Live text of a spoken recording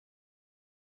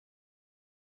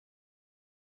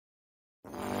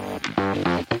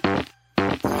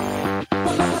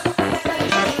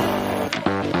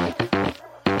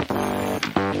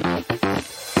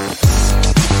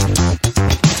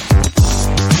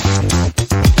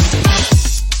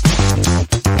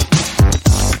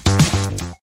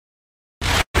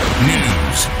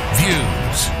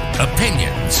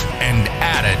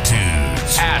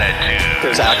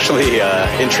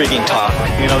intriguing talk.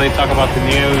 You know, they talk about the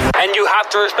news. And you have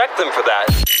to respect them for that.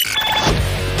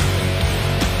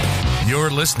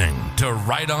 You're listening to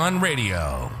Right On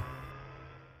Radio.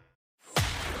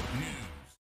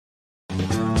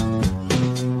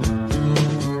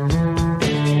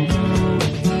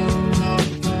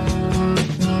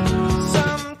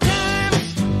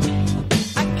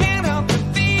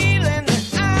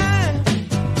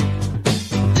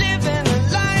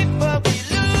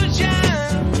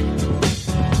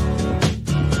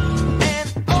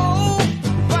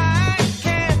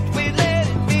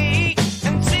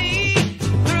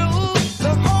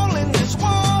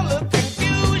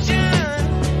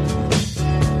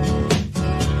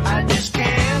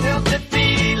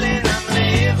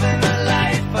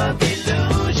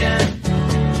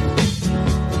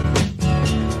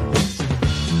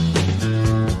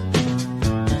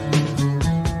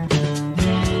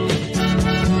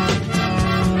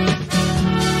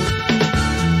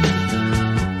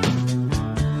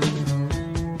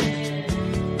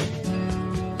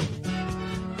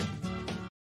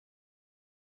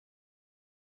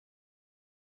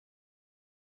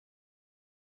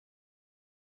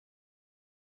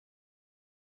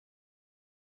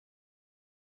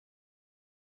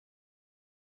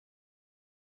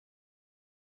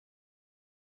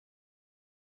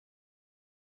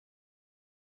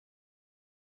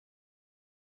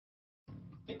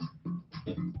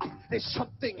 There's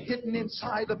something hidden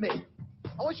inside of me.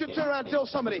 I want you to turn around and tell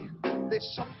somebody,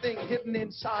 there's something hidden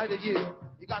inside of you.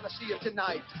 You gotta see it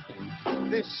tonight.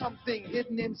 There's something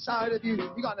hidden inside of you.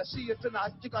 You gotta see it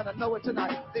tonight. You gotta know it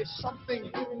tonight. There's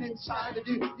something hidden inside of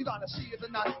you. You gotta see it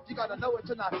tonight. You gotta know it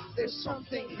tonight. There's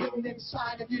something hidden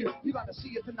inside of you. You gotta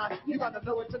see it tonight. You gotta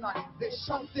know it tonight. There's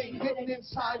something hidden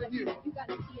inside of you.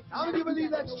 How many of you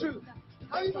believe that's true?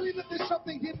 How many believe that there's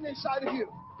something hidden inside of you?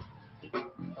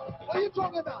 What are you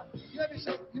talking about? You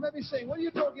may be saying, what are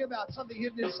you talking about? Something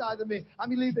hidden inside of me. I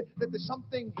believe that there's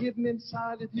something hidden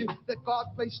inside of you that God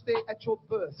placed there at your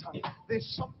birth. There's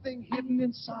something hidden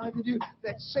inside of you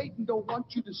that Satan don't want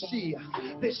you to see.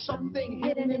 There's something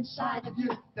hidden inside of you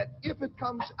that if it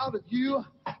comes out of you,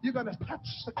 you're going to touch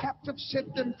the captive,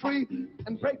 set them free,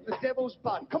 and break the devil's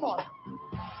bond. Come on.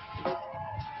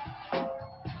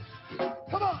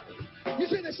 Come on. You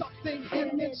see there's something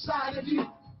hidden inside of you.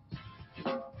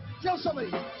 Tell somebody.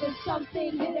 There's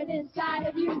something hidden inside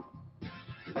of you.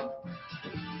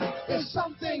 There's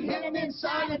something hidden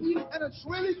inside of you. And it's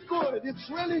really good. It's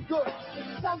really good.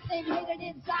 There's something hidden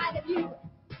inside of you.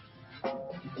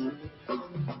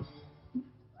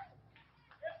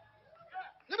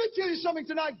 Let me tell you something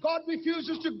tonight. God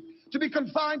refuses to be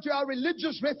confined to our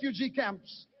religious refugee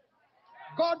camps.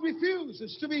 God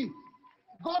refuses.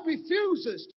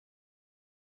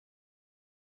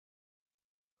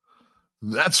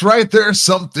 That's right. There's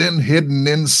something hidden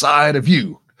inside of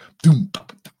you.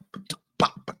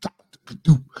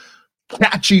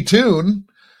 Catchy tune.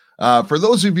 For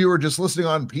those of you who are just listening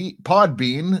on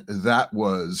Podbean, that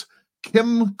was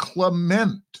Kim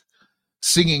Clement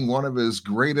singing one of his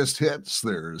greatest hits.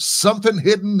 There's something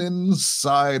hidden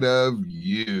inside of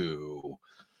you.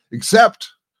 Except,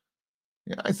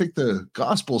 I think the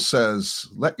gospel says,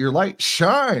 let your light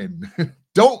shine.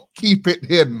 Don't keep it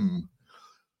hidden.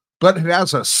 But it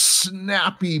has a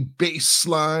snappy bass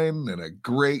line and a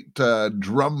great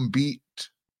drum beat.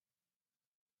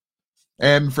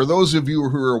 And for those of you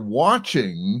who are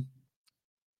watching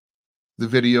the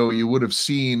video, you would have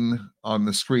seen on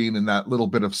the screen in that little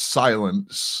bit of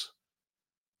silence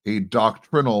a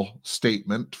doctrinal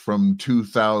statement from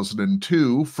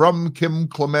 2002 from Kim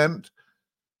Clement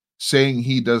saying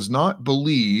he does not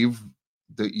believe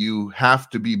that you have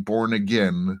to be born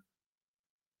again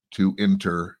to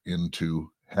enter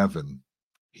into heaven.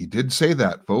 He did say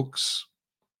that, folks.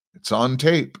 It's on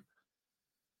tape.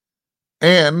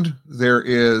 And there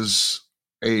is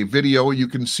a video. You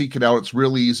can seek it out. It's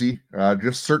real easy.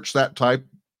 Just search that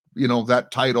that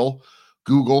title.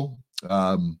 Google.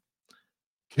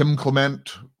 Kim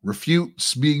Clement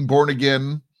refutes being born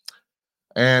again.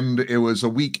 And it was a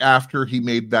week after he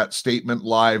made that statement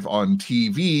live on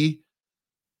TV.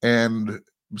 And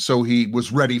so he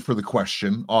was ready for the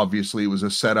question. Obviously, it was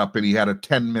a setup, and he had a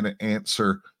 10-minute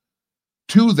answer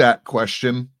to that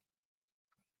question,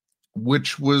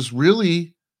 which was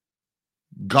really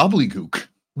gobbledygook.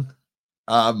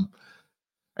 And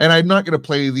I'm not going to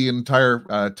play the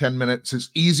entire 10 minutes. It's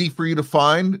easy for you to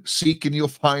find. Seek and you'll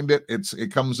find it.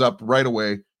 It comes up right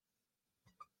away.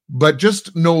 But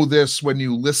just know this, when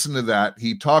you listen to that,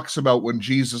 he talks about when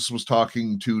Jesus was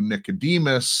talking to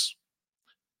Nicodemus.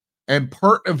 And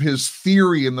part of his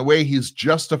theory and the way he's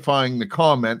justifying the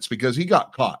comments, because he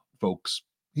got caught, folks.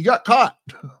 He got caught.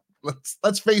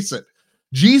 Let's face it.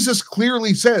 Jesus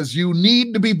clearly says you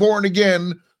need to be born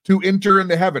again to enter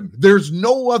into heaven. There's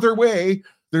no other way.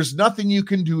 There's nothing you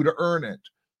can do to earn it.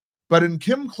 But in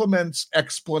Kim Clement's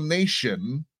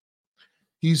explanation,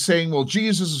 he's saying, well,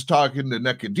 Jesus is talking to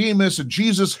Nicodemus, and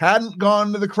Jesus hadn't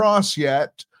gone to the cross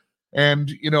yet.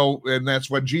 And, and that's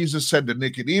when Jesus said to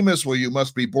Nicodemus, well, you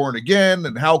must be born again.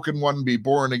 And how can one be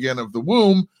born again of the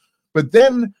womb? But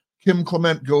then Kim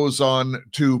Clement goes on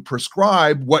to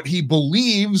prescribe what he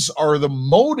believes are the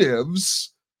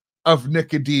motives of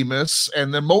Nicodemus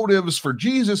and the motives for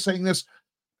Jesus, saying this,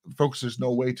 folks, there's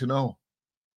no way to know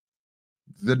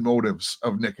the motives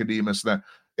of Nicodemus. That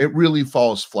it really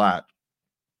falls flat.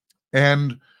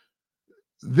 And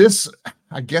this,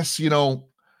 I guess,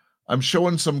 I'm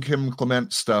showing some Kim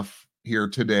Clement stuff here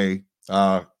today,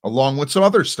 along with some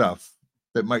other stuff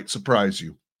that might surprise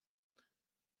you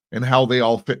and how they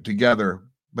all fit together,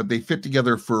 but they fit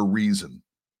together for a reason.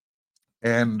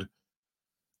 And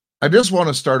I just want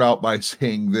to start out by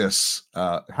saying this,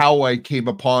 how I came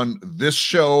upon this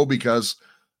show, because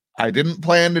I didn't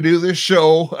plan to do this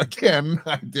show. Again,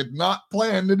 I did not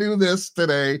plan to do this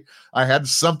today. I had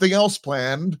something else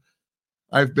planned.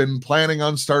 I've been planning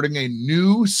on starting a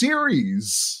new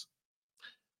series.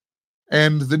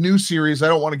 And the new series, I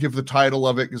don't want to give the title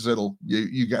of it because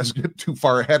you guys get too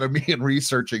far ahead of me in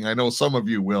researching. I know some of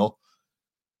you will.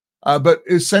 But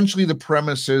essentially the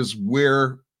premise is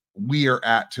where we are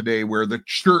at today, where the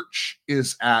church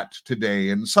is at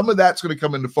today. And some of that's going to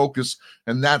come into focus.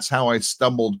 And that's how I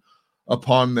stumbled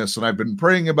upon this. And I've been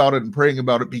praying about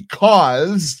it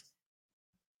because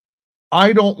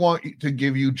I don't want to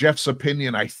give you Jeff's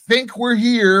opinion. I think we're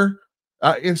here,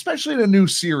 especially in a new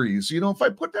series. If I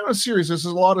put down a series, this is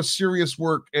a lot of serious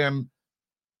work, and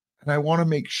I want to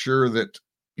make sure that,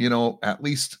 at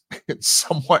least it's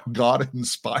somewhat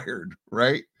God-inspired,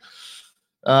 right?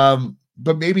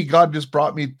 But maybe God just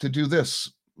brought me to do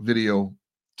this video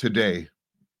today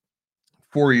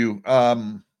for you.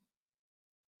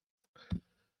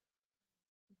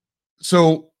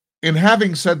 So, in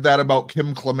having said that about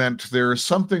Kim Clement, there is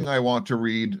something I want to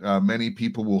read. Many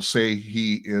people will say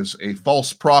he is a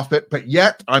false prophet, but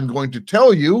yet I'm going to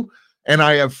tell you, and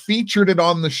I have featured it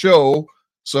on the show,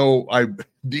 so I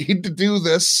need to do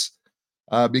this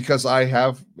because I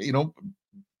have,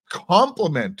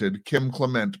 complimented Kim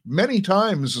Clement many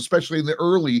times, especially in the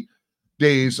early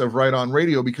days of Right On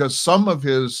Radio, because some of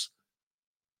his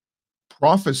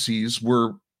prophecies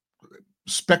were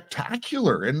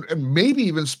spectacular and maybe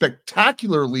even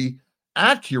spectacularly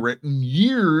accurate and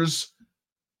years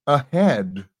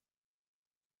ahead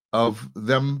of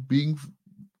them being,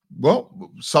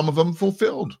 some of them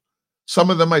fulfilled. Some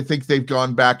of them, I think they've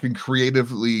gone back and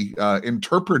creatively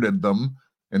interpreted them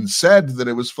and said that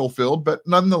it was fulfilled, but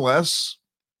nonetheless,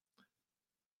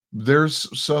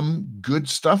 there's some good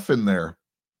stuff in there.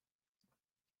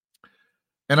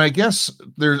 And I guess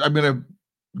I'm going to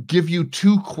give you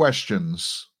two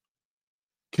questions.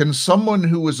 Can someone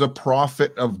who is a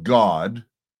prophet of God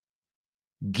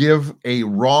give a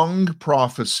wrong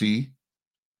prophecy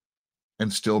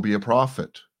and still be a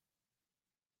prophet?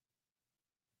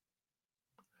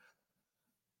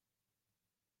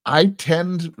 I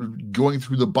tend, going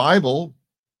through the Bible,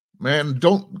 man,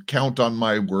 don't count on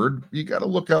my word. You got to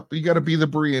look up, you got to be the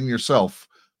Berean yourself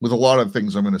with a lot of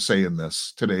things I'm going to say in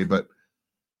this today, but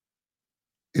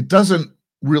it doesn't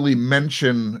really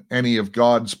mention any of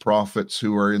God's prophets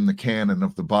who are in the canon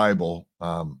of the Bible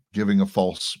giving a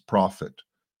false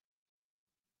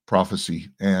prophecy.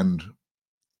 And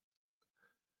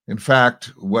in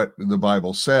fact, what the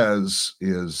Bible says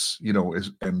is,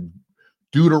 and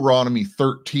Deuteronomy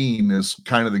 13 is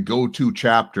kind of the go-to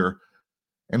chapter.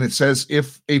 And it says,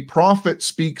 if a prophet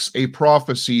speaks a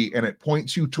prophecy and it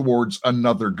points you towards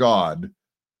another God,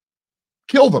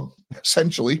 kill them,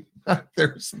 essentially.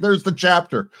 There's the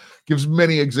chapter. Gives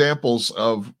many examples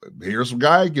of, here's a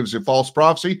guy, gives you a false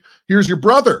prophecy. Here's your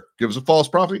brother, gives a false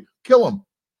prophecy. Kill him.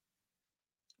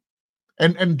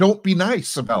 And don't be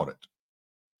nice about it.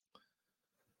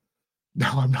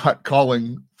 Now, I'm not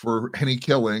calling for any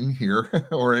killing here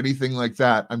or anything like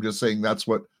that. I'm just saying that's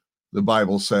what the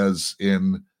Bible says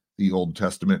in the Old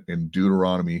Testament in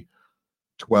Deuteronomy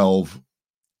 12,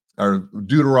 or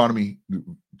Deuteronomy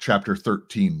chapter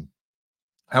 13.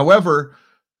 However,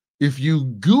 if you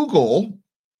Google,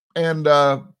 and,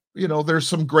 there's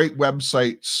some great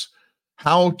websites,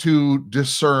 how to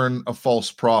discern a false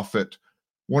prophet,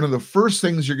 one of the first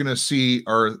things you're going to see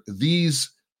are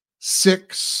these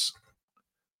 6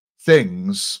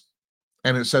 things,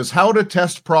 and it says how to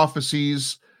test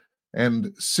prophecies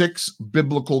and 6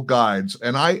 biblical guides.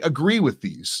 And I agree with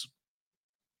these.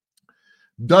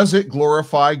 Does it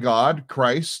glorify God,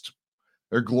 Christ,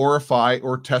 or glorify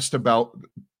or testify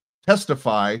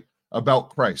about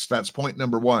Christ? That's point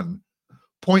number one.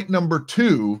 Point number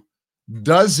two,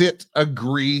 does it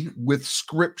agree with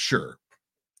Scripture?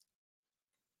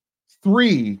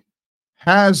 3,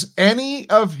 has any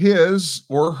of his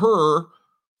or her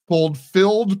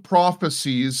fulfilled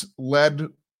prophecies led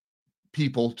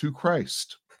people to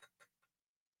Christ?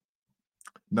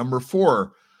 Number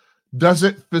 4, does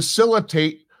it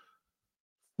facilitate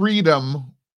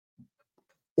freedom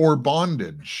or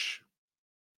bondage?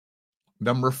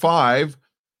 Number 5,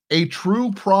 a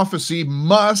true prophecy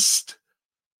must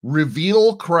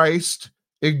reveal Christ,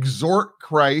 exhort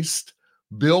Christ,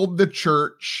 build the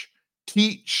church,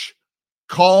 teach,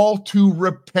 call to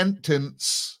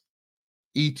repentance,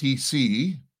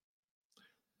 etc.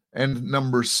 And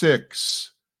number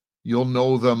 6, you'll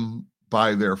know them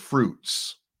by their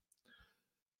fruits.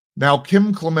 Now,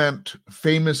 Kim Clement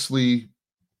famously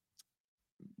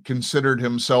considered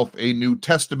himself a New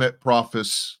Testament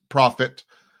prophet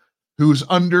who's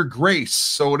under grace.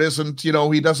 So it isn't,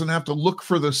 he doesn't have to look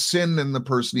for the sin in the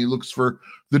person. He looks for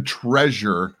the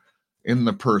treasure in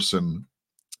the person.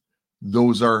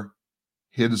 Those are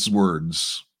his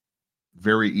words.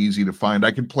 Very easy to find.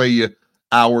 I could play you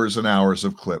hours and hours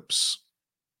of clips,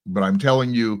 but I'm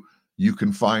telling you, you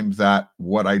can find that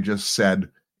what I just said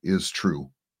is true.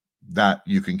 That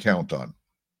you can count on.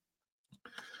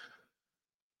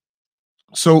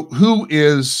 So who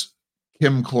is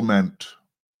Kim Clement?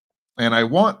 And I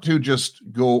want to just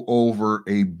go over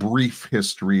a brief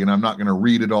history, and I'm not going to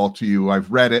read it all to you.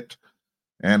 I've read it,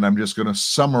 and I'm just going to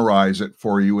summarize it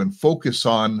for you and focus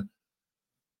on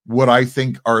what I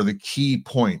think are the key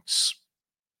points.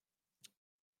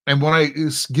 And when I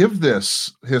give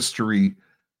this history,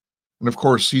 and of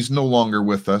course, he's no longer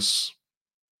with us,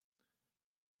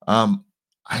 I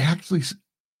actually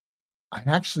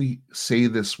say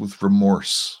this with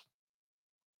remorse,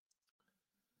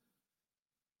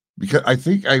 because I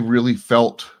think I really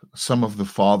felt some of the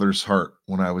Father's heart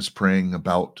when I was praying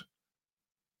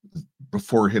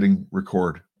before hitting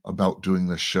record, about doing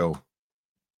this show.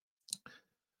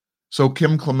 So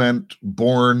Kim Clement,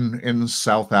 born in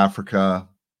South Africa,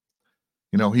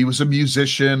 he was a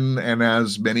musician, and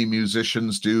as many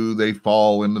musicians do, they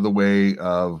fall into the way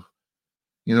of,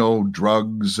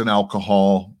 drugs and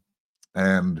alcohol.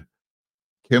 And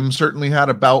Kim certainly had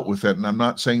a bout with it, and I'm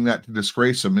not saying that to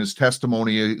disgrace him. His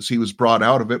testimony is he was brought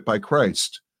out of it by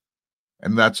Christ,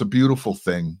 and that's a beautiful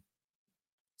thing.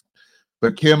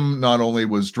 But Kim not only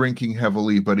was drinking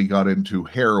heavily, but he got into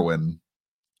heroin.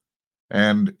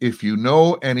 And if you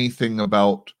know anything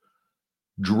about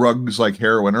drugs like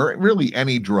heroin, or really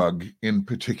any drug in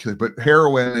particular, but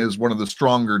heroin is one of the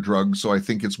stronger drugs, so I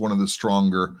think it's one of the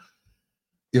stronger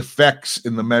effects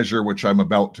in the measure which I'm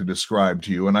about to describe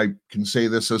to you. And I can say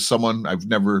this as someone, I've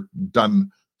never done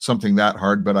something that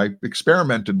hard, but I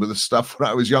experimented with this stuff when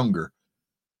I was younger.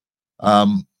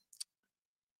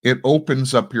 It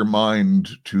opens up your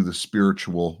mind to the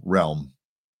spiritual realm.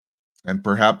 And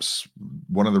perhaps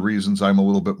one of the reasons I'm a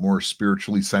little bit more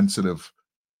spiritually sensitive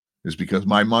is because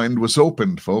my mind was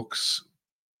opened, folks,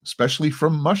 especially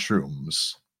from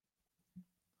mushrooms.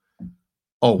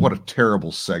 Oh, what a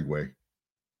terrible segue.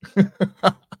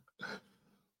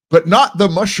 But not the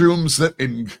mushrooms that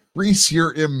increase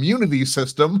your immunity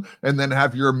system and then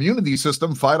have your immunity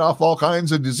system fight off all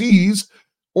kinds of disease.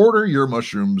 Order your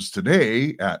mushrooms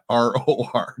today at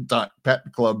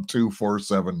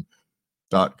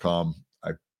ror.petclub247.com.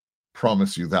 I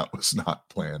promise you that was not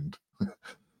planned. I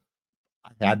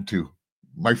had to.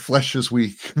 My flesh is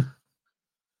weak.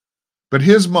 But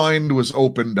his mind was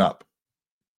opened up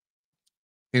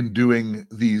in doing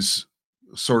these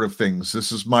sort of things.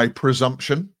 This is my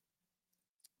presumption,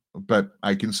 but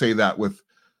I can say that with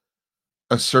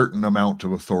a certain amount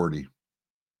of authority.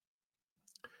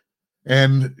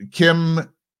 And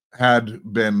Kim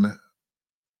had been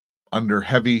under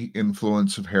heavy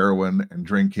influence of heroin and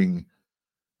drinking,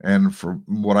 and from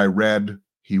what I read,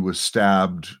 he was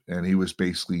stabbed and he was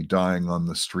basically dying on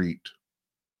the street.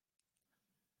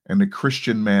 And a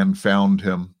Christian man found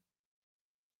him,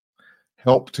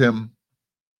 helped him,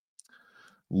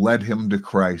 led him to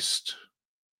Christ.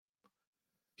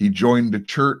 He joined a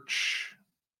church.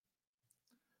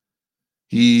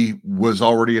 He was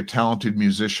already a talented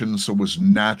musician, so it was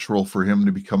natural for him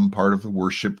to become part of the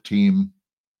worship team.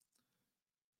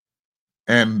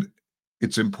 And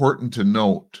it's important to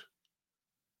note,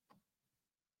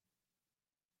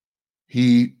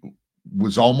 he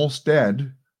was almost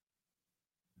dead.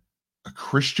 A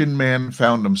Christian man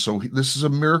found him. So this is a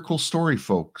miracle story,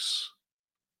 folks.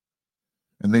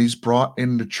 And then he's brought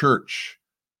into church.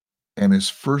 And his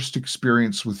first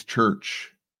experience with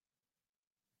church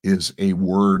is a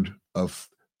Word of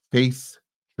Faith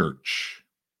church.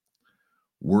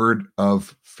 Word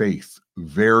of Faith.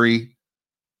 Very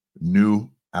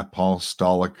new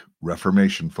apostolic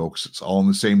reformation, folks. It's all in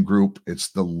the same group. It's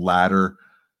the latter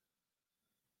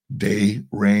day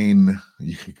rain.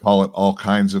 You could call it all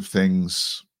kinds of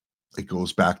things. It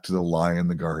goes back to the lie in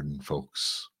the garden,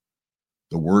 folks.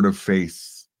 The Word of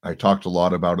Faith. I talked a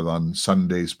lot about it on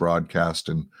Sunday's broadcast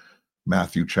in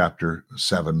Matthew chapter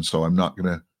 7, so I'm not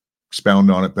going to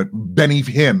expound on it, but Benny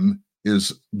Hinn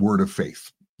is Word of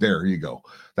Faith. There you go.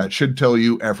 That should tell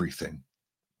you everything.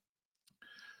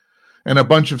 And a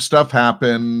bunch of stuff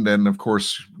happened, and of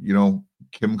course,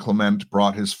 Kim Clement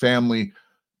brought his family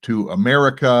to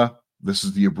America. This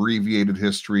is the abbreviated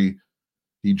history.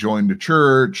 He joined a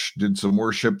church, did some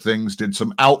worship things, did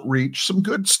some outreach, some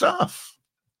good stuff.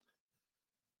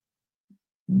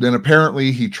 Then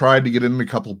apparently he tried to get into a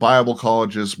couple Bible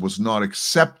colleges, was not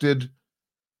accepted,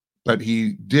 but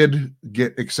he did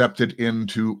get accepted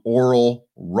into Oral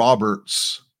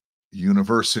Roberts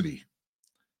University.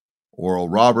 Oral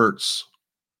Roberts,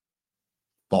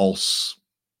 false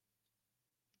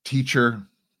teacher.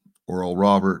 Oral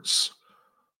Roberts,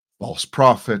 false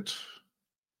prophet.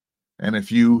 And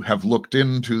if you have looked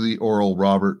into the Oral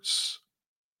Roberts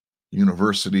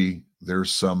University,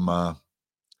 there's some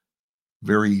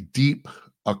very deep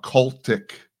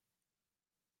occultic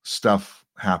stuff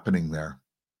happening there.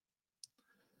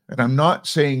 And I'm not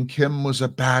saying Kim was a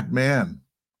bad man.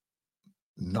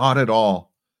 Not at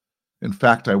all. In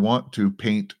fact, I want to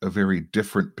paint a very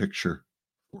different picture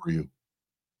for you.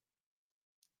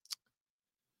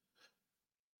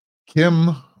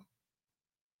 Kim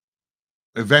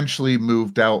eventually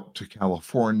moved out to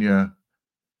California,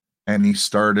 and he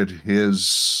started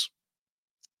his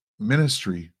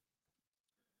ministry.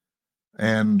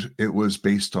 And it was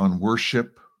based on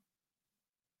worship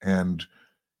and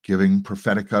giving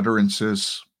prophetic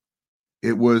utterances.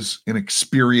 It was an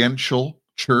experiential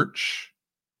church.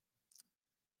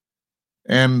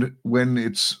 And when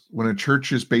a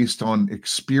church is based on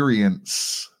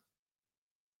experience,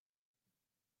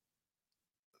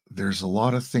 there's a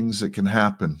lot of things that can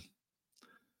happen,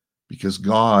 because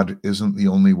God isn't the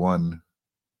only one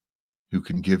who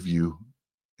can give you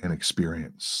an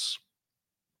experience.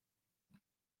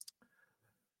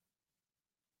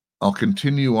 I'll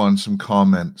continue on some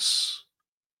comments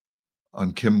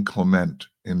on Kim Clement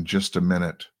in just a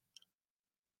minute,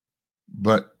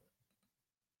 but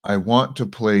I want to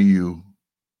play you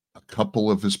a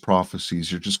couple of his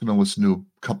prophecies. You're just going to listen to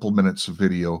a couple minutes of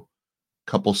video,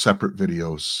 a couple separate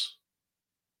videos,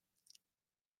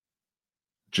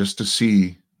 just to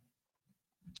see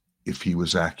if he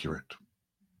was accurate.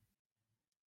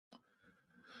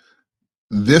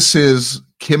 This is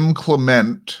Kim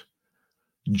Clement,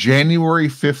 January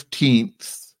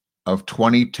 15th of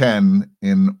 2010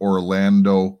 in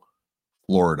Orlando,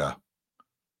 Florida.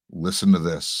 Listen to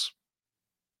this.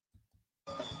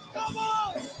 Come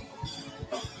on!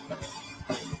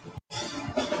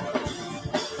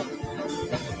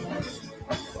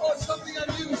 Oh, it's something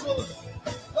unusual.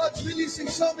 God's releasing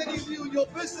so many of you in your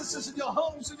businesses, in your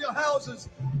homes, in your houses,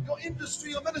 your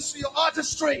industry, your ministry, your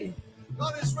artistry.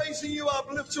 God is raising you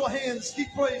up. Lift your hands. Keep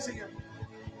praising Him.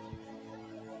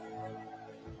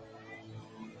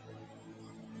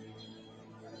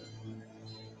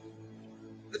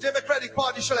 The Democratic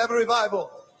Party shall have a revival.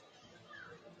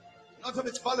 Not of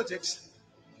its politics.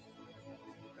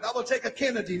 And I will take a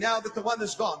Kennedy now that the one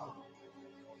is gone,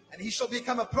 and he shall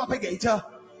become a propagator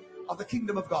of the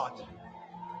kingdom of God.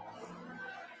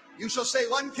 You shall say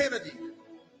one Kennedy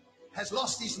has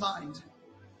lost his mind,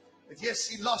 but yes,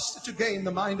 he lost it to gain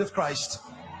the mind of Christ.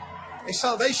 A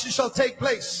salvation shall take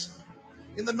place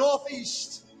in the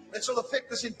Northeast that shall affect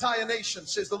this entire nation,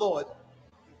 says the Lord.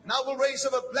 And I will raise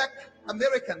up a black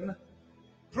American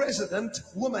president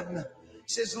woman,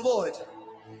 says the Lord.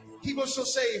 People shall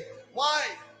say, why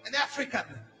an African?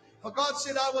 For God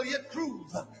said, I will yet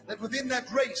prove that within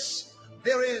that race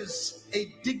there is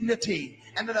a dignity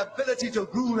and an ability to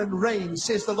rule and reign,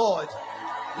 says the Lord.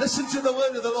 Listen to the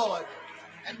word of the Lord.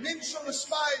 And men shall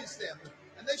despise them,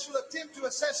 and they shall attempt to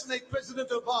assassinate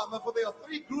President Obama, for there are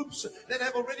three groups that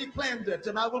have already planned it,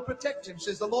 and I will protect him,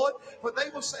 says the Lord. For they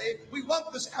will say, we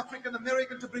want this African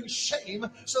American to bring shame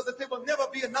so that there will never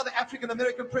be another African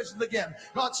American president again.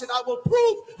 God said, I will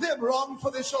prove them wrong, for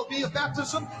there shall be a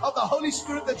baptism of the Holy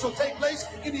Spirit that shall take place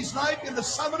in his life in the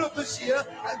summer of this year.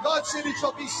 And God said it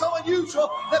shall be so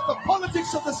unusual that the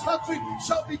politics of this country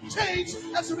shall be changed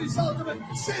as a result of it,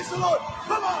 says the Lord.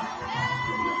 Come on.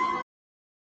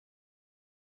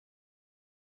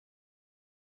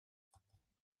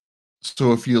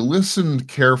 So if you listened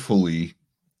carefully,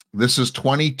 this is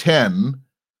 2010,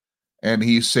 and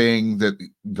he's saying that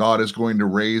God is going to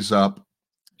raise up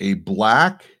a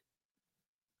black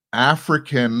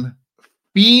African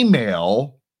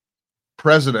female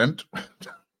president,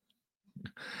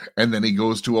 and then he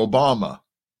goes to Obama.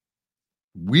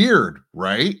 Weird,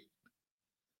 right?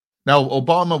 Now,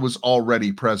 Obama was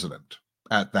already president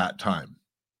at that time.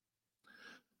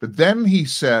 But then he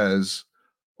says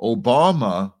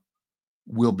Obama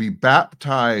will be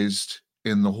baptized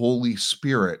in the Holy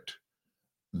Spirit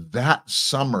that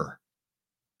summer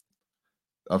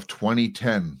of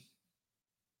 2010.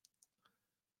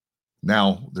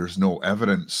 Now, there's no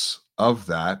evidence of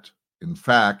that. In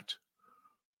fact,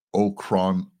 au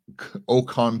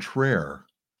contraire.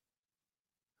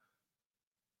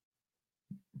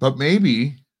 But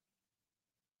maybe,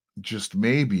 just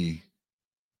maybe,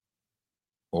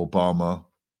 Obama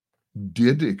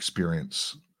did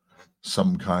experience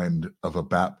some kind of a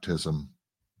baptism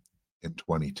in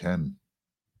 2010.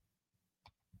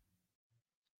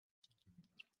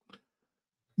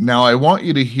 Now, I want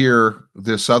you to hear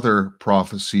this other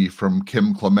prophecy from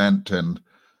Kim Clement, and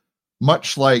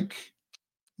much like,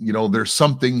 there's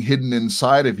something hidden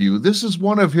inside of you, this is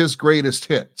one of his greatest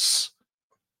hits.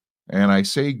 And I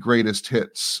say greatest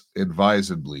hits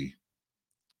advisedly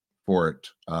for it.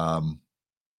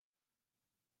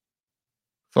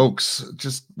 Folks,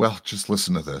 just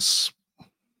listen to this.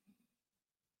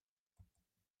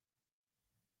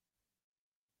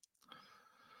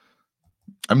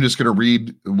 I'm just going to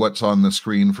read what's on the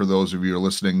screen for those of you who are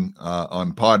listening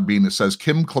on Podbean. It says,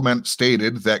 Kim Clement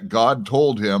stated that God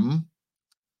told him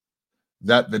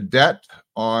that the debt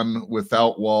on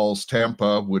Without Walls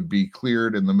Tampa would be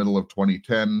cleared in the middle of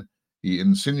 2010. He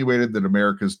insinuated that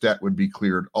America's debt would be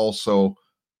cleared also.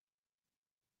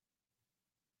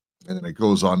 And then it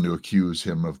goes on to accuse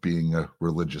him of being a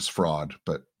religious fraud.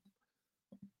 But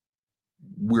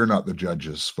we're not the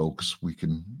judges, folks. We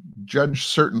can judge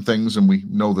certain things, and we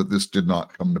know that this did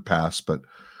not come to pass. But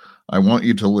I want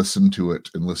you to listen to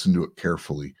it and listen to it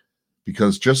carefully.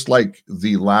 Because just like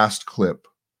the last clip,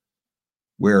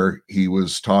 where he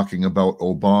was talking about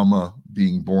Obama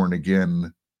being born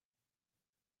again,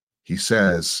 he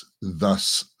says,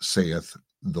 "Thus saith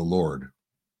the Lord."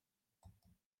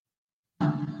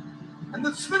 And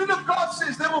the Spirit of God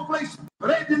says they will place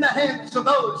bread in the hands of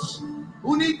those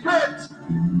who need bread.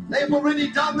 They've already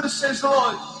done this, says the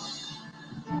Lord.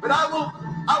 But I will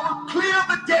clear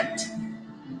the debt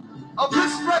of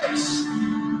this race.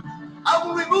 I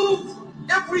will remove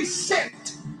every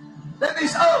cent that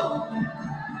is owed.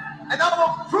 And I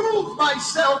will prove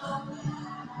myself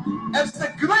as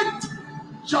the great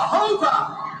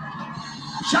Jehovah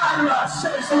Jireh,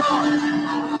 says the Lord.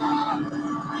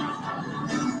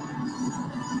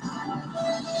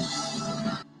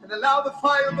 And allow the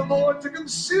fire of the Lord to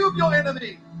consume your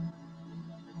enemy.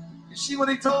 You see what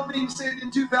he told me? He said in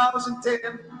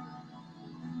 2010,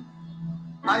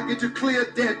 I get to clear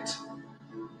debt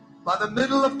by the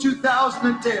middle of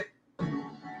 2010.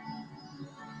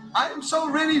 I am so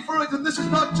ready for it, and this is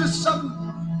not just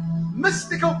some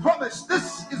mystical promise.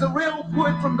 This is a real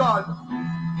word from God.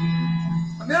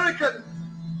 American.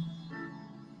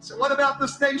 So what about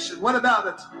this nation? What about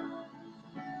it?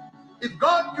 If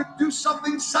God could do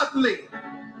something suddenly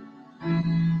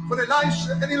for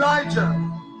Elisha and Elijah,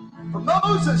 for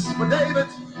Moses, for David,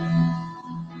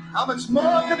 how much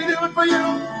more can he do it for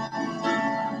you?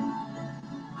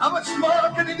 How much more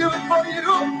can he do it for you?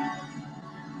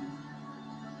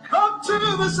 Come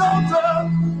to this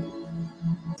altar.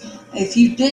 If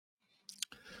you did.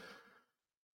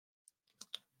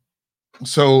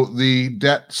 So the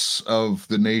debts of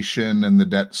the nation and the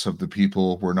debts of the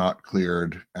people were not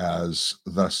cleared, as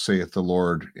thus saith the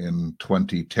Lord, in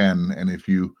 2010. And if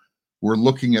you were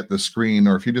looking at the screen,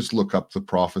 or if you just look up the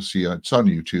prophecy, it's on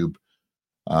YouTube.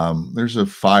 There's a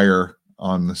fire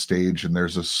on the stage, and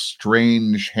there's a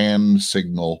strange hand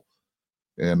signal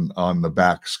on the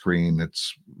back screen.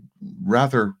 It's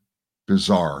rather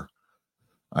bizarre,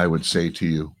 I would say to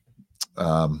you.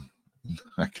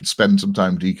 I could spend some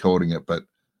time decoding it, but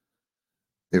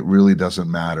it really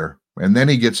doesn't matter. And then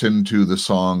he gets into the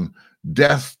song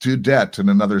Death to Debt, and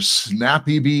another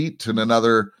snappy beat, and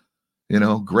another,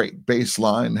 great bass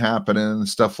line happening,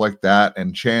 stuff like that,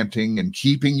 and chanting and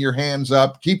keeping your hands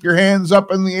up. Keep your hands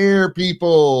up in the air,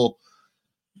 people.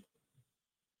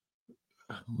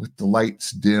 With the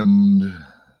lights dimmed.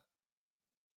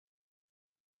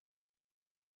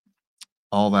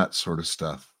 All that sort of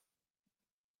stuff.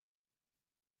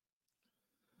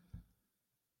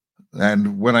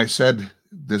 And when I said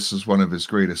this is one of his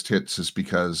greatest hits, is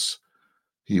because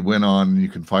He went on, you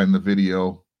can find the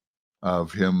video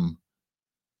of him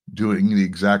doing the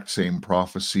exact same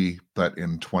prophecy, but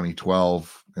in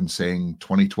 2012, and saying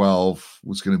 2012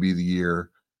 was going to be the year.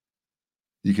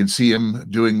 You can see him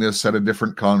doing this at a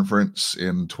different conference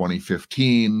in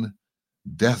 2015.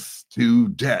 Death to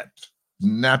debt.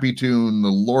 Nappy tune, the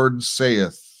Lord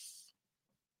saith.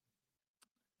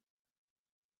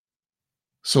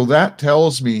 So that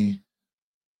tells me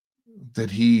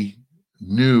that he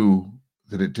knew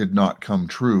that it did not come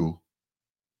true.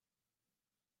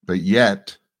 But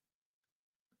yet,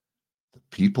 the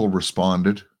people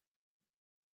responded,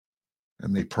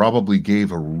 and they probably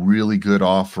gave a really good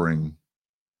offering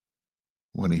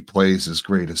when he plays his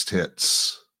greatest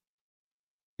hits.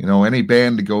 You know, any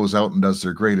band that goes out and does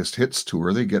their greatest hits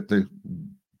tour, they get the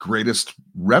greatest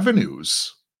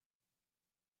revenues.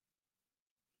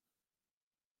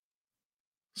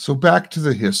 So back to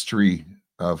the history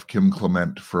of Kim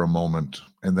Clement for a moment,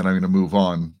 and then I'm going to move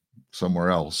on somewhere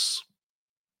else.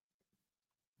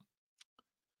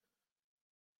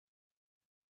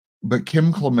 But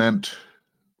Kim Clement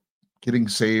getting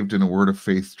saved in a Word of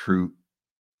Faith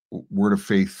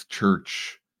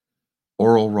church,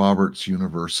 Oral Roberts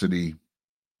University.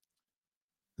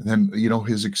 And then, you know,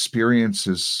 his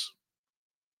experiences,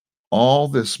 all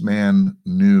this man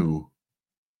knew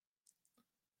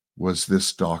was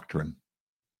this doctrine.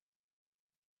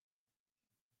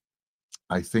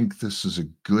 I think this is a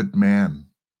good man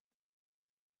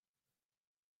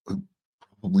who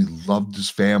probably loved his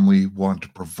family, wanted to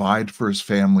provide for his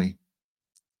family.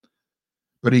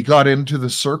 But he got into the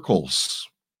circles.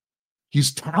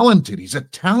 He's talented. He's a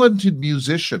talented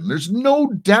musician. There's no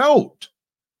doubt.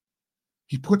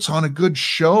 He puts on a good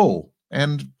show,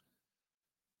 and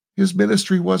his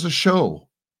ministry was a show.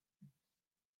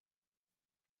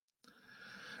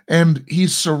 And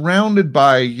he's surrounded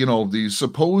by, you know, these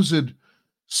supposed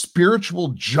spiritual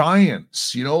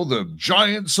giants, you know, the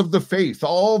giants of the faith,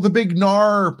 all the big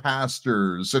NAR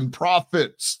pastors and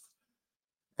prophets.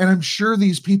 And I'm sure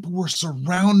these people were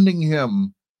surrounding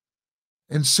him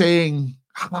and saying,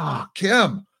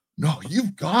 Kim, no,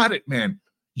 you've got it, man.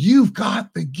 You've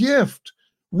got the gift.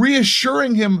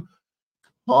 Reassuring him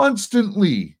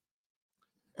constantly.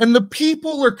 And the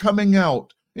people are coming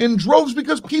out in droves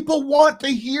because people want to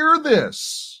hear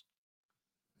this.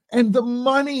 And the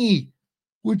money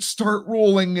would start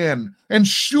rolling in. And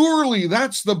surely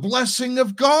that's the blessing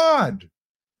of God.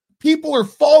 People are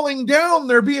falling down.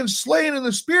 They're being slain in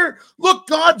the spirit. Look,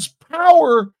 God's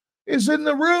power is in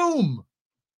the room.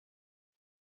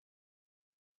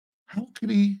 How could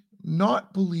he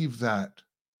not believe that?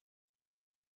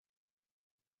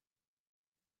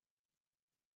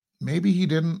 Maybe he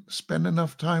didn't spend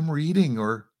enough time reading,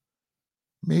 or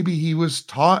maybe he was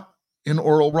taught in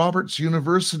Oral Roberts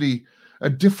University a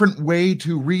different way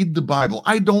to read the Bible.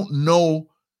 I don't know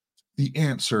the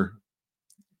answer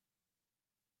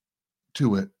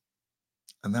to it,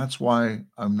 and that's why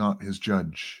I'm not his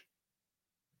judge.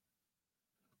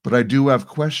 But I do have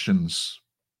questions.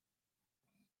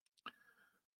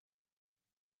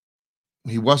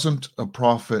 He wasn't a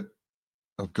prophet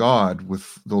of God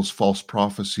with those false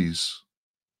prophecies.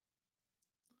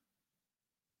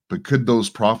 But could those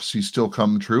prophecies still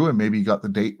come true and maybe he got the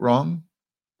date wrong?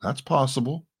 That's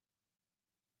possible.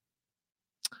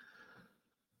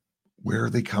 Where are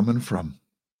they coming from?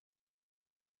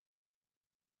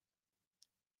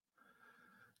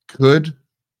 Could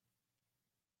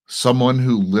someone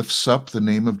who lifts up the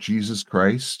name of Jesus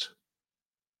Christ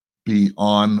be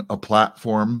on a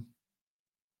platform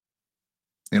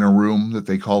in a room that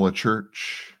they call a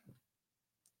church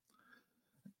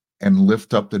and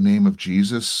lift up the name of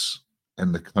Jesus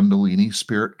and the Kundalini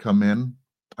spirit come in?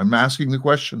 I'm asking the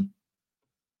question.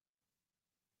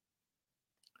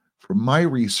 From my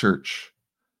research,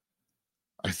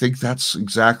 I think that's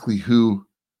exactly who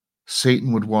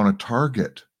Satan would want to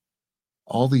target.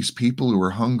 All these people who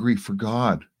are hungry for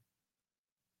God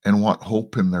and want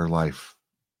hope in their life.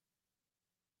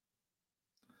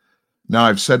 Now,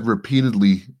 I've said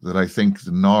repeatedly that I think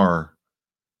the NAR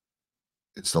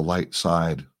is the light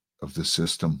side of the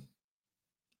system.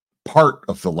 Part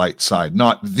of the light side,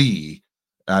 not the,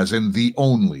 as in the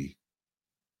only.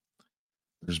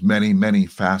 There's many, many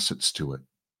facets to it.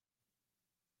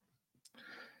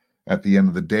 At the end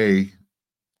of the day,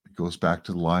 it goes back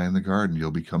to the lie in the garden.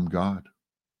 You'll become God.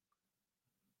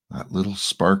 That little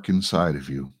spark inside of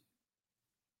you.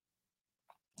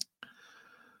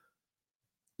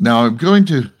 Now, I'm going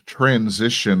to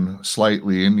transition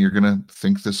slightly, and you're going to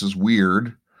think this is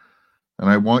weird. And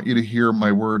I want you to hear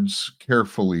my words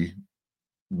carefully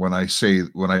when I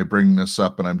bring this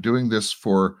up. And I'm doing this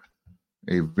for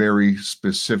a very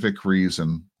specific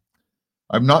reason.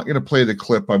 I'm not going to play the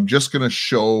clip. I'm just going to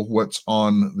show what's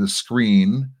on the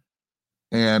screen,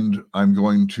 and I'm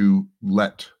going to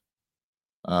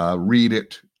read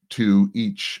it to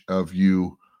each of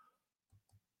you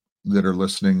that are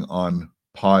listening on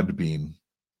Podbean.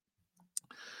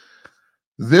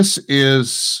 This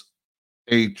is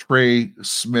a Trey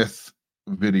Smith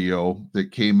video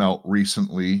that came out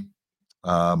recently.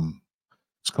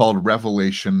 It's called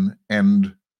Revelation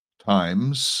End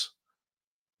Times.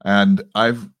 And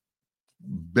I've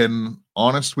been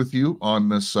honest with you on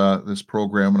this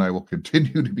program, and I will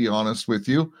continue to be honest with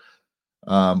you.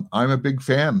 I'm a big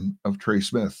fan of Trey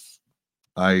Smith.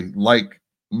 I like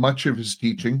much of his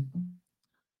teaching.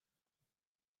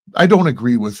 I don't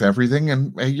agree with everything,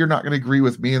 and you're not going to agree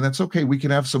with me, and that's okay. We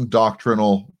can have some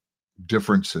doctrinal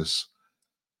differences.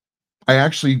 I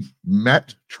actually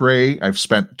met Trey. I've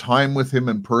spent time with him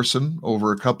in person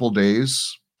over a couple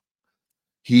days.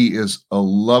 He is a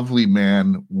lovely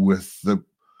man with the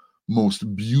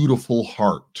most beautiful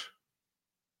heart.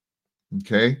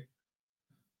 Okay?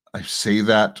 I say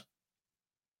that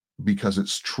because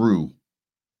it's true.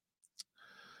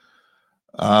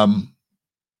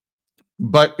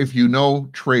 But if you know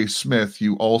Trey Smith,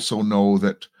 you also know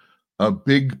that a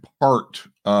big part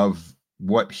of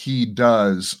what he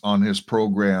does on his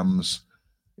programs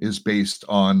is based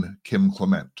on Kim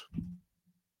Clement.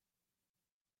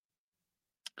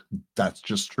 That's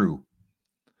just true.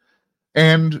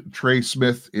 And Trey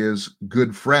Smith is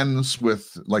good friends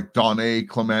with like Donna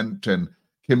Clement and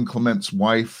Kim Clement's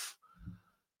wife.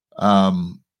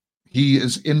 He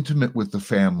is intimate with the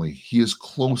family. He is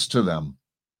close to them.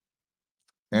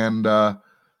 And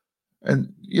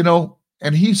you know,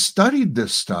 and he studied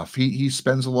this stuff. He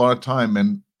spends a lot of time.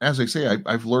 And as I say,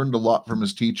 I've learned a lot from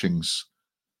his teachings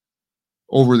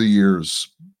over the years.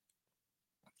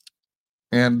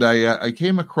 And I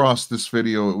came across this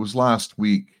video. It was last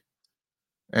week.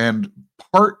 And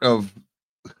part of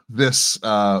this,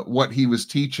 what he was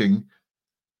teaching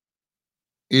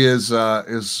is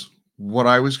what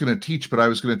I was going to teach, but I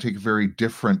was going to take a very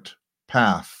different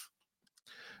path.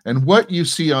 And what you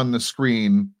see on the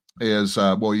screen is,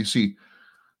 you see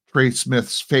Trey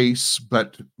Smith's face,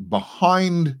 but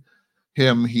behind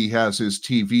him, he has his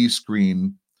TV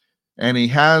screen, and he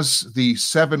has the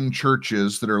 7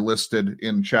 churches that are listed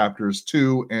in chapters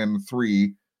 2 and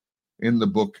 3 in the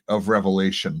book of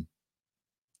Revelation.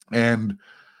 And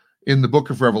in the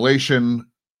book of Revelation,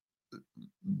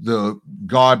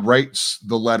 God writes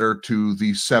the letter to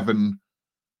the 7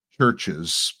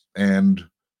 churches. And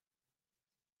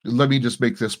let me just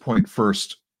make this point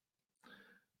first.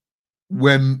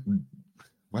 Let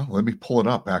me pull it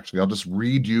up, actually. I'll just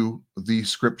read you the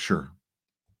scripture.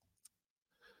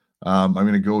 I'm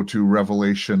going to go to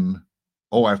Revelation.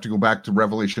 I have to go back to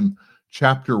Revelation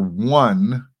chapter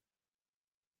 1,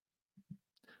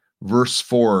 verse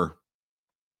 4.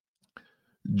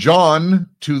 John,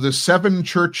 to the 7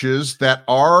 churches that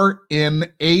are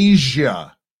in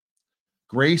Asia,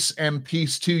 grace and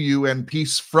peace to you, and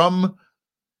peace from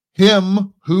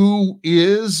him who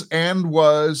is and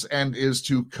was and is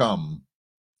to come.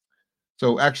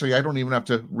 So actually, I don't even have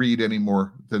to read any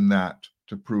more than that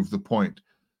to prove the point.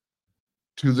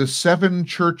 To the 7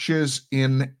 churches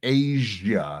in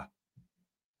Asia.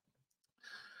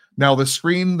 Now, the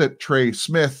screen that Trey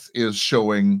Smith is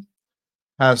showing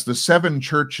has the 7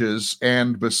 churches,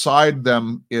 and beside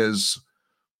them is,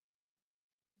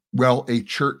 a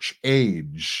church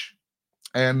age.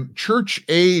 And church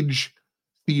age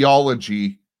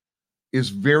theology is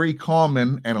very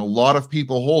common, and a lot of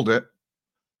people hold it.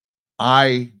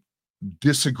 I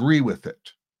disagree with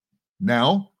it.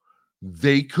 Now,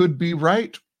 they could be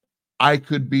right. I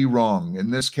could be wrong. In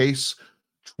this case,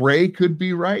 Trey could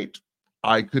be right.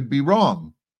 I could be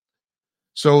wrong.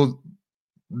 So,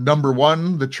 number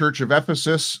 1, the Church of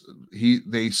Ephesus,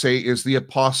 they say is the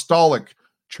apostolic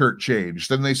church age.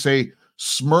 Then they say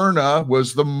Smyrna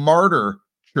was the martyr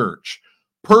church.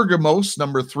 Pergamos,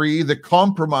 number 3, the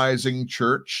compromising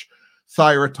church.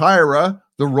 Thyatira,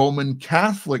 the Roman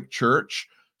Catholic Church.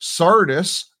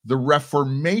 Sardis, the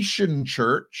Reformation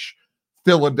Church.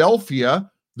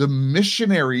 Philadelphia, the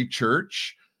missionary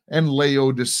church. And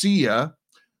Laodicea,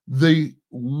 the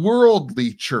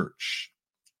worldly church.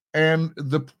 And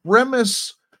the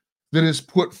premise that is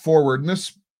put forward, and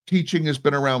this teaching has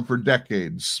been around for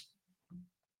decades,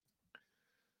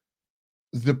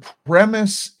 the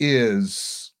premise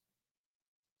is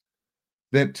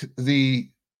that the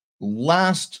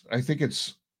last, I think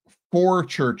it's 4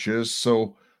 churches,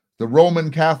 so the Roman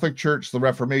Catholic Church, the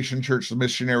Reformation Church, the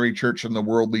missionary church, and the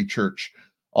worldly church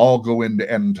all go into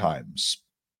end times.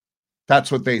 That's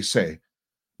what they say.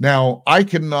 Now, I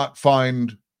cannot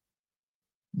find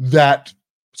that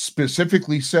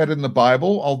specifically said in the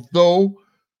Bible, although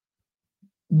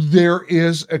there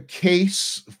is a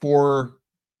case for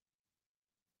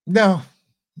no,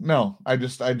 I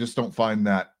just don't find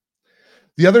that.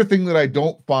 The other thing that I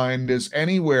don't find is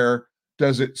anywhere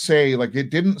does it say, like it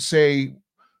didn't say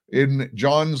in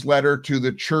John's letter to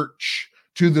the church,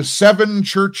 to the 7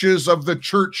 churches of the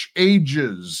church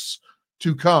ages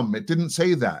to come. It didn't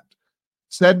say that. It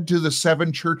said to the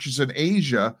 7 churches in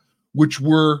Asia, which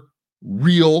were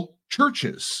real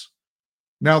churches.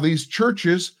 Now, these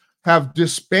churches have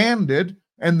disbanded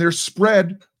and they're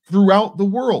spread throughout the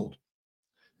world.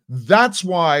 That's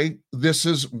why this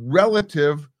is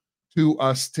relative to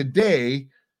us today,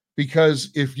 because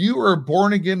if you are a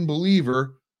born-again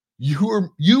believer,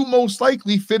 you most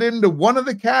likely fit into one of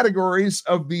the categories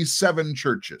of these 7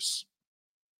 churches.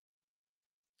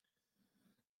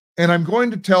 And I'm going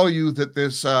to tell you that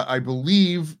this, I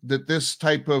believe that this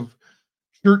type of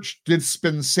church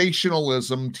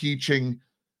dispensationalism teaching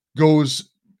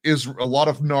is a lot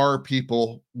of NAR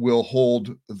people will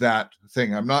hold that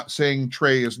thing. I'm not saying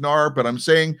Trey is NAR, but I'm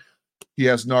saying he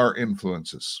has NAR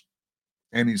influences.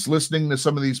 And he's listening to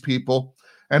some of these people.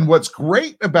 And what's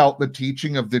great about the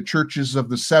teaching of the churches of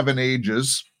the 7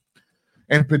 ages,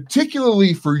 and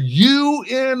particularly for you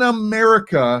in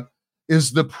America,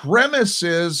 is the premise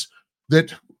is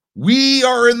that we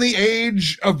are in the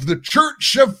age of the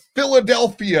Church of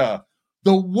Philadelphia,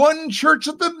 the one church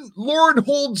that the Lord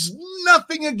holds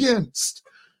nothing against.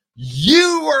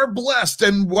 You are blessed,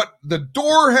 and what the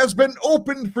door has been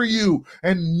opened for you,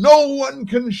 and no one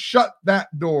can shut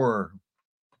that door.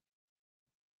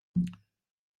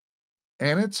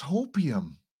 And it's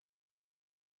hopium.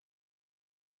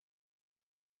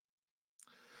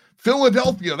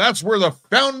 Philadelphia, that's where the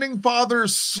founding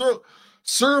fathers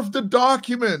served the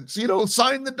documents,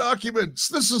 signed the documents.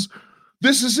 This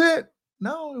is it.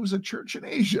 No, it was a church in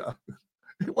Asia.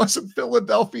 It wasn't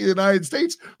Philadelphia, United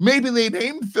States. Maybe they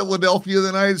named Philadelphia, the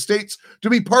United States, to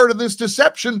be part of this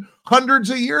deception hundreds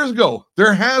of years ago.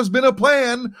 There has been a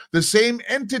plan. The same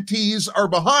entities are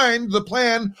behind the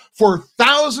plan for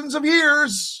thousands of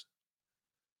years.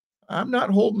 I'm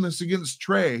not holding this against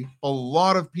Trey. A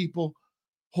lot of people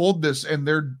hold this, and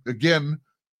they're, again,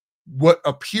 what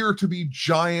appear to be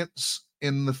giants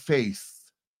in the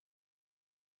faith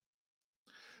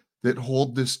that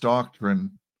hold this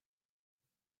doctrine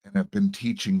and have been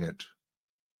teaching it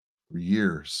for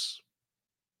years.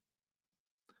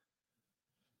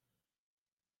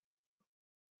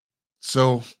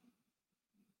 So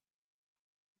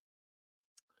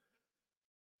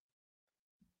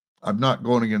I'm not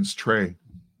going against Trey,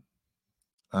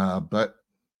 but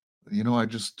you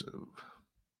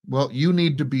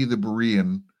need to be the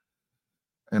Berean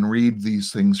and read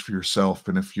these things for yourself.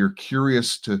 And if you're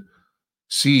curious to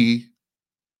see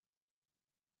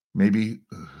maybe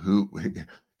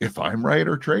if I'm right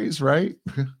or Trey's right,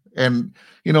 and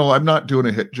I'm not doing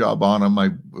a hit job on him.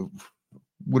 I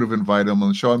would have invited him on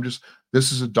the show.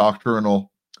 This is a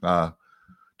doctrinal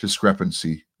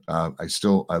discrepancy. I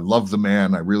love the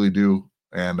man, I really do,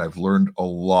 and I've learned a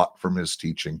lot from his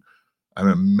teaching. I'm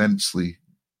immensely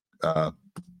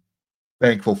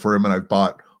thankful for him, and I've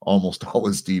bought almost all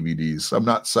his DVDs. I'm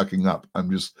not sucking up.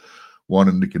 I'm just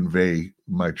wanting to convey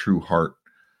my true heart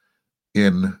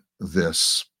in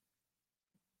this.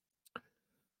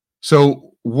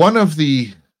 So one of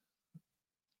the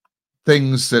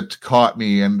things that caught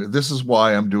me, and this is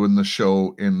why I'm doing the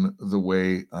show in the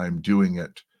way I'm doing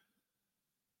it,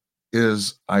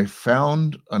 is I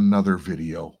found another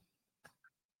video.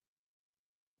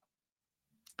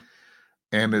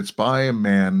 And it's by a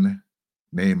man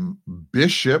named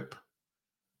Bishop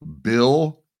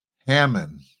Bill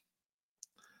Hamon.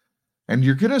 And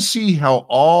you're going to see how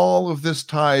all of this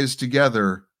ties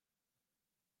together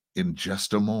in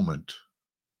just a moment.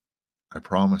 I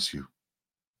promise you.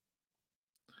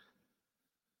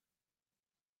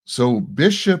 So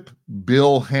Bishop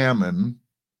Bill Hamon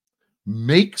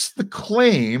makes the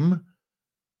claim,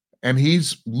 and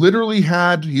he's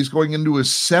going into his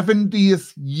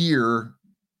 70th year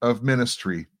of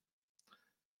ministry.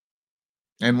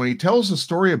 And when he tells the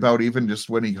story about even just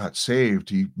when he got saved,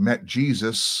 he met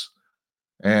Jesus.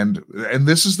 And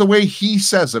this is the way he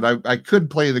says it. I could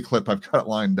play the clip. I've got it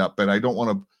lined up, but I don't want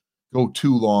to go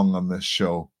too long on this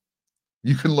show.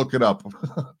 You can look it up.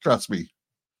 Trust me.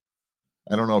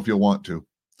 I don't know if you'll want to.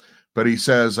 But he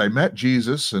says, I met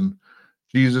Jesus, and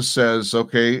Jesus says,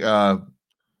 okay,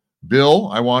 Bill,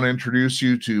 I want to introduce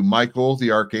you to Michael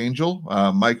the Archangel.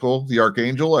 Michael the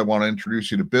Archangel, I want to introduce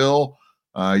you to Bill.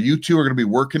 You two are going to be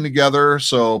working together,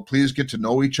 so please get to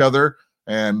know each other.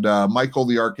 And Michael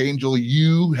the Archangel,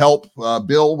 you help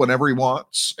Bill whenever he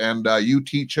wants, and you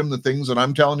teach him the things that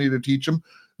I'm telling you to teach him.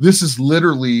 This is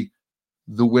literally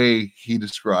the way he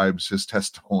describes his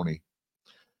testimony.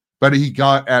 But he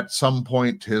got, at some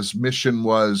point, his mission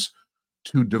was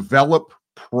to develop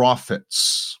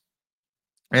prophets.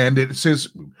 And it's his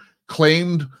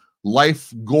claimed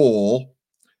life goal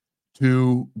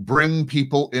to bring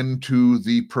people into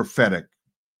the prophetic.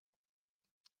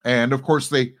 And of course,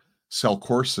 they sell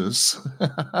courses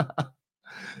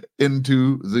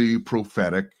into the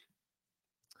prophetic.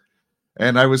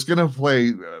 And I was going to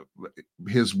play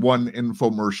his one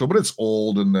infomercial, but it's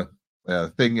old and the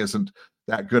thing isn't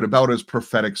that good, about his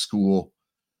prophetic school.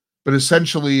 But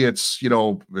essentially, it's, he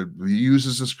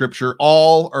uses the scripture,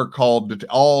 all are called,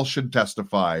 all should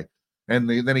testify. And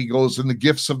then he goes, and the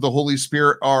gifts of the Holy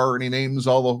Spirit are, and he names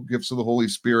all the gifts of the Holy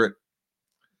Spirit.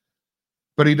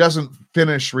 But he doesn't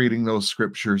finish reading those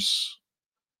scriptures,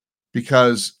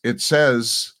 because it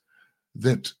says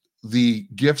that the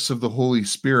gifts of the Holy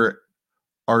Spirit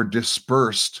are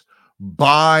dispersed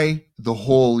by the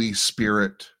Holy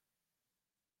Spirit,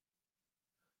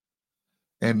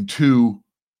 and to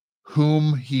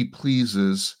whom he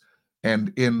pleases,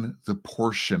 and in the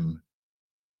portion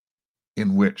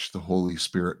in which the Holy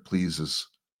Spirit pleases.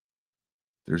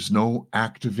 There's no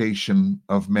activation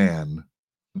of man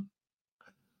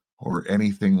or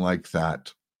anything like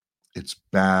that. It's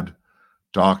bad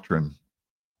doctrine,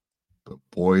 but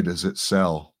boy, does it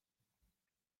sell.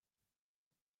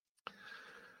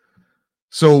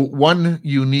 So one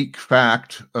unique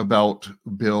fact about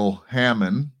Bill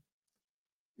Hamon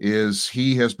is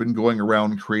he has been going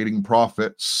around creating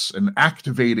prophets and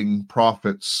activating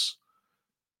prophets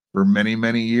for many,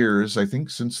 many years. I think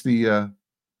since the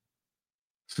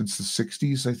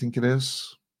 60s, I think it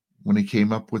is, when he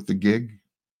came up with the gig.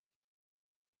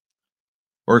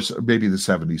 Or maybe the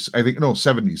 70s.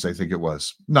 70s, I think it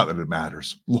was. Not that it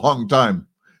matters. Long time.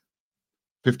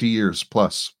 50 years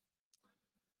plus.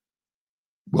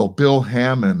 Well, Bill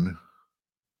Hamon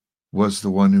was the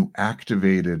one who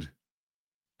activated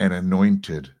and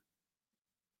anointed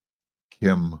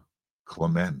Kim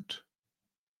Clement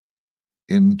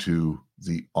into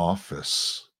the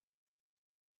office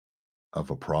of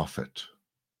a prophet.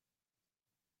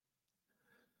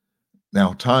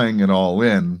 Now, tying it all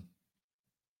in,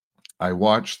 I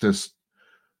watched this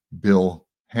Bill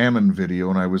Hamon video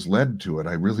and I was led to it.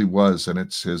 I really was. And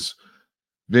it's his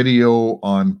video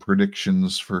on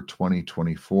predictions for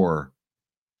 2024.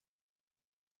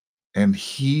 And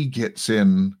he gets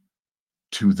in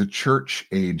to the church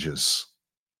ages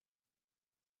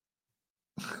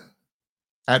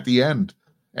at the end.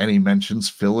 And he mentions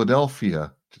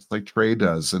Philadelphia, just like Trey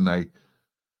does. And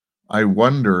I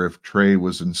wonder if Trey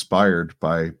was inspired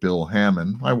by Bill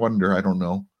Hamon. I don't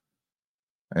know.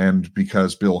 And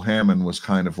because Bill Hamon was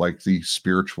kind of like the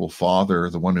spiritual father,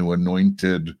 the one who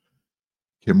anointed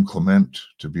Kim Clement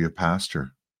to be a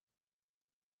pastor.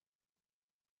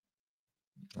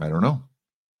 I don't know.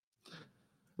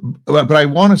 But I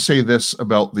want to say this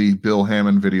about the Bill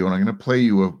Hamon video, and I'm going to play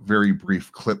you a very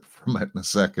brief clip from it in a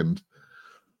second.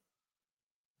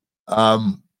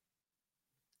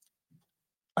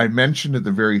 I mentioned at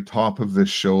the very top of this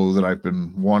show that I've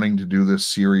been wanting to do this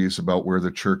series about where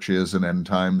the church is in end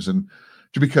times, and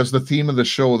because the theme of the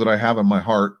show that I have in my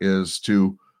heart is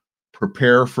to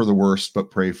prepare for the worst but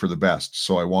pray for the best.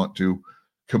 So I want to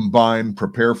combine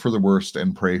prepare for the worst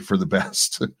and pray for the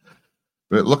best.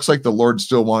 But it looks like the Lord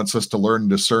still wants us to learn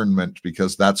discernment,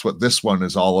 because that's what this one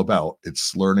is all about.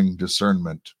 It's learning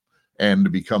discernment and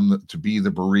to be the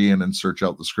Berean and search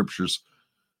out the scriptures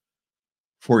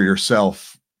for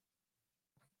yourself.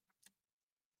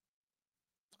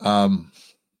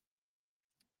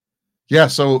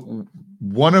 So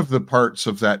one of the parts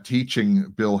of that teaching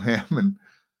Bill Hamon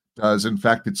does, in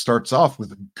fact, it starts off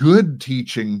with a good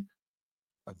teaching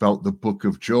about the book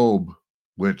of Job,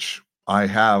 which I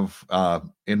have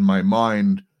in my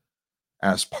mind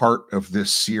as part of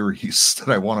this series that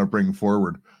I want to bring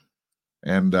forward.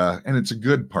 And it's a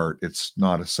good part. It's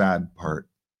not a sad part.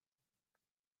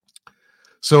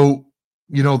 So,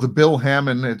 the Bill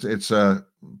Hamon, it's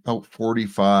about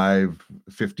 45,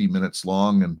 50 minutes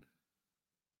long, and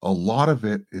a lot of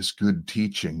it is good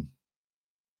teaching.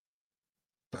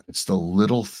 But it's the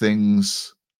little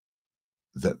things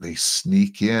that they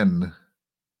sneak in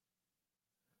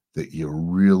that you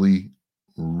really,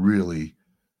 really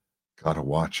got to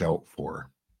watch out for.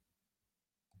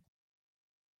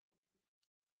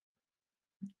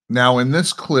 Now, in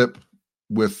this clip,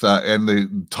 and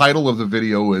the title of the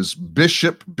video is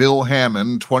Bishop Bill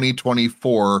Hamon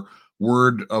 2024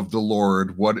 Word of the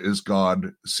Lord. What is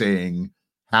God saying?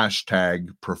 Hashtag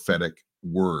prophetic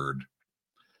word.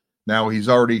 Now, he's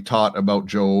already taught about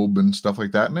Job and stuff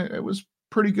like that, and it was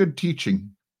pretty good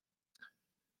teaching.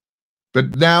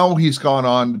 But now he's gone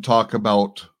on to talk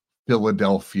about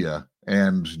Philadelphia,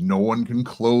 and no one can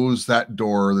close that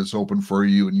door that's open for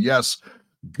you. And yes,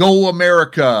 go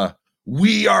America.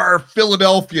 We are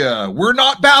Philadelphia. We're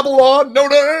not Babylon. No. We're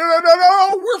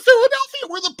Philadelphia.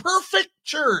 We're the perfect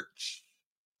church,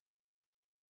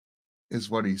 is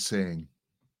what he's saying.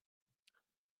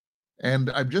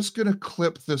 And I'm just going to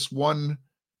clip this one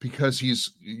because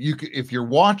if you're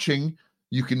watching,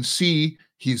 you can see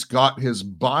he's got his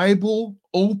Bible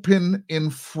open in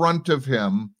front of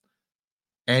him,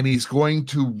 and he's going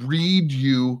to read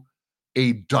you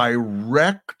a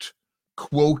direct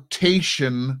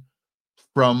quotation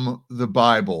from the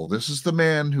Bible. This is the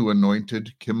man who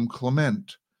anointed Kim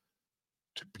Clement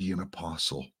to be an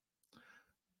apostle.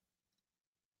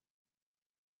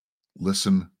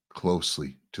 Listen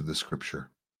closely to the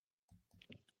scripture.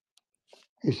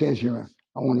 It says here,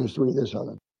 I want us to read this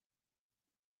other.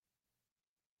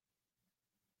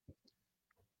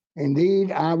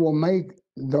 Indeed, I will make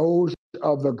those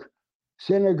of the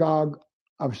synagogue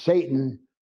of Satan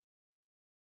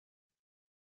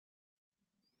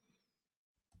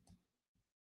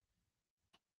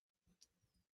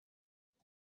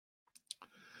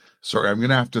Sorry, I'm going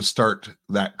to have to start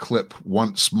that clip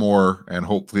once more, and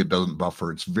hopefully it doesn't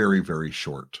buffer. It's very, very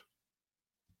short.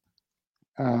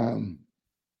 It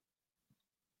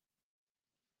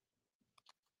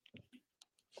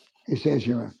says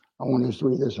here, I want us to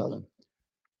read this other.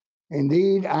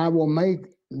 Indeed, I will make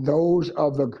those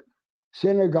of the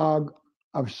synagogue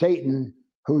of Satan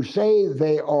who say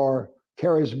they are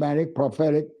charismatic,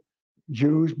 prophetic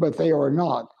Jews, but they are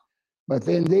not. But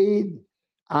indeed,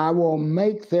 I will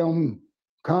make them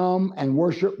come and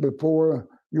worship before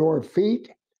your feet.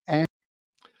 And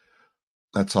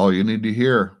that's all you need to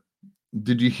hear.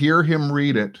 Did you hear him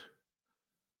read it?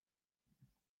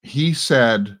 He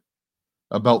said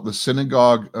about the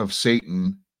synagogue of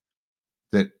Satan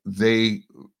that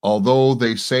although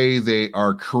they say they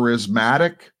are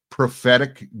charismatic,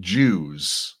 prophetic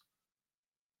Jews,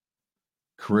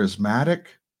 charismatic,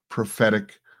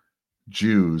 prophetic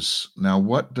Jews. Now,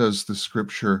 what does the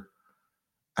scripture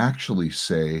actually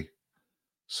say?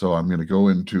 So I'm going to go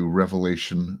into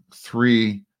Revelation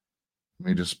 3. Let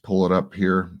me just pull it up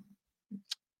here.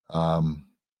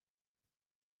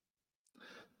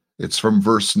 It's from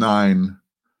verse 9.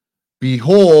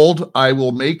 Behold, I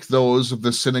will make those of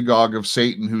the synagogue of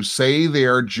Satan who say they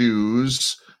are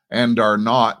Jews and are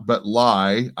not, but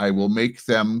lie. I will make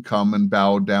them come and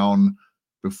bow down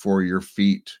before your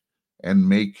feet and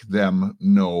make them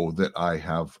know that I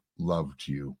have loved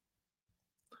you.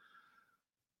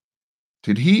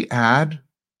 Did he add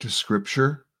to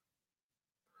scripture?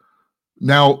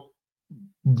 Now,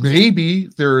 maybe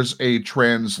there's a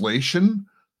translation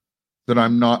that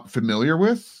I'm not familiar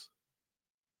with.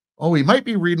 Oh, he might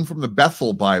be reading from the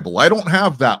Bethel Bible. I don't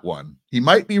have that one. He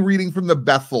might be reading from the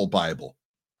Bethel Bible.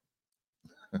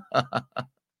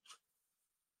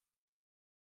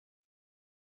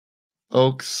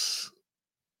 Folks,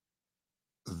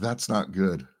 that's not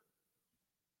good.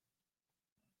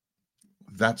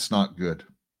 That's not good.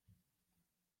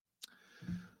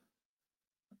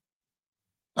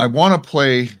 I want to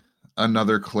play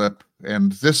another clip,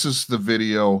 and this is the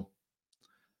video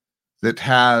that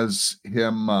has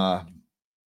him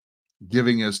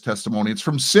giving his testimony. It's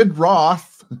from Sid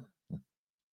Roth.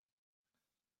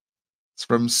 It's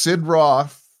from Sid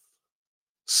Roth,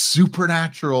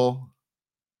 Supernatural.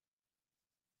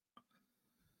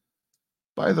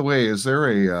 By the way, is there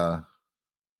a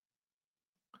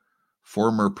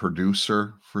former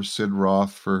producer for Sid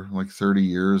Roth for like 30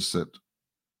 years that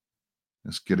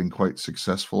is getting quite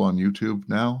successful on YouTube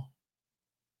now?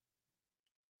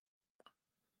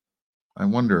 I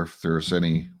wonder if there's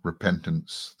any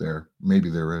repentance there. Maybe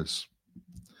there is.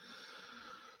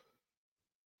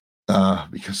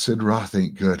 Because Sid Roth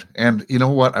ain't good. And you know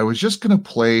what? I was just going to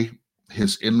play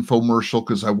his infomercial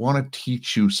because I want to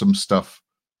teach you some stuff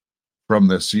from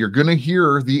this. So you're going to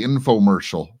hear the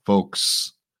infomercial,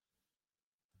 folks.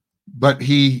 But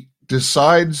he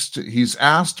decides he's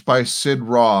asked by Sid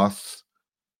Roth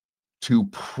to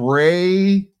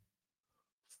pray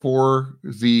for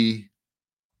the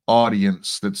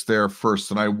audience that's there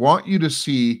first. And I want you to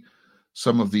see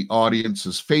some of the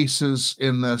audience's faces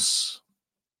in this.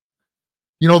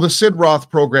 You know, the Sid Roth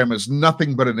program is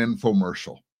nothing but an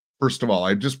infomercial. First of all,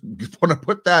 I just want to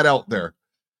put that out there.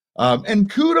 And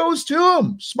kudos to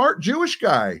him, smart Jewish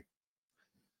guy.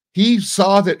 He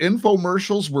saw that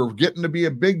infomercials were getting to be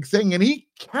a big thing, and he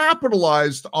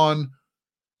capitalized on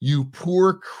you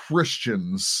poor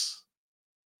Christians.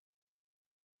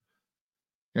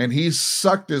 And he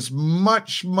sucked as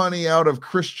much money out of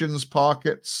Christians'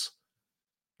 pockets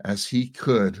as he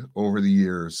could over the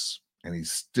years, and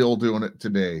he's still doing it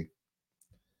today.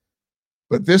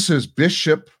 But this is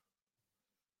Bishop,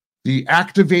 the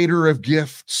activator of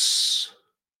gifts,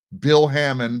 Bill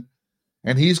Hamon,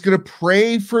 and he's going to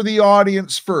pray for the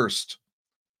audience first.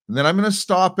 And then I'm going to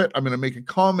stop it. I'm going to make a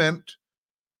comment,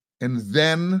 and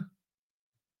then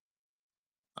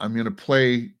I'm going to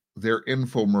play their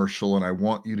infomercial, and I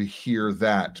want you to hear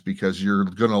that because you're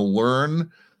going to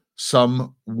learn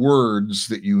some words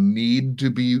that you need to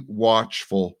be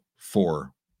watchful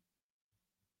for.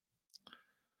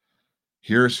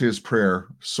 Here's his prayer.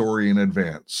 Sorry in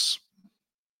advance.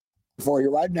 For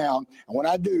you right now, and when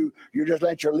I do, you just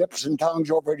let your lips and tongues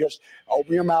over, just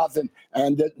open your mouth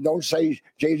and don't say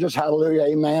Jesus, hallelujah,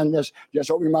 amen.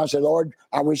 Just open your mouth and say, Lord,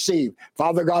 I receive.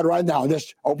 Father God, right now,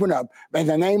 just open up. In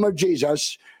the name of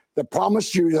Jesus, the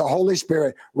promise to you, the Holy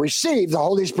Spirit, receive the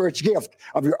Holy Spirit's gift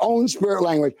of your own spirit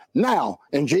language. Now,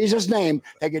 in Jesus' name,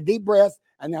 take a deep breath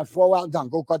and then flow out tongue.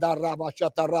 You get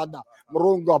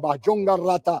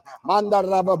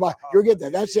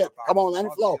that. That's it. Come on, let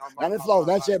it flow. Let it flow.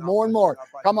 That's it. More and more.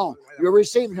 Come on. You're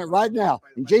receiving it right now.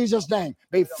 In Jesus' name,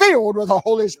 be filled with the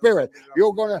Holy Spirit.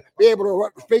 You're going to be able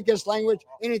to speak this language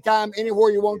anytime,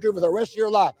 anywhere you want to for the rest of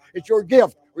your life. It's your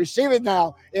gift. Receive it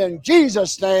now. In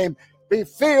Jesus' name, be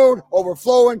filled,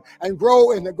 overflowing, and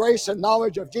grow in the grace and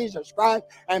knowledge of Jesus Christ,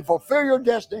 and fulfill your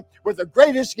destiny with the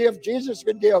greatest gift Jesus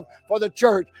could give for the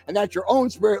church, and that's your own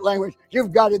spirit language.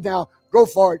 You've got it now. Go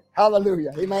for it.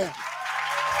 Hallelujah. Amen.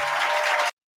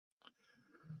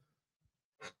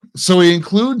 So he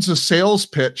includes a sales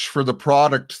pitch for the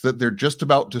product that they're just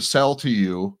about to sell to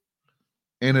you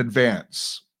in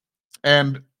advance.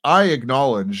 And I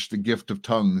acknowledge the gift of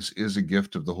tongues is a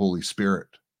gift of the Holy Spirit.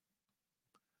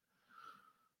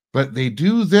 But they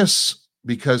do this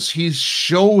because he's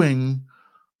showing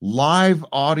live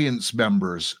audience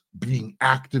members being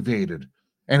activated.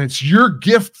 And it's your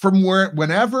gift from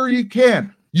whenever you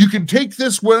can. You can take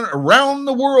this one around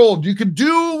the world. You can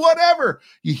do whatever.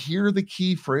 You hear the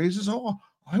key phrases. Oh,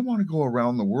 I want to go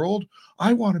around the world.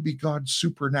 I want to be God's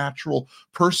supernatural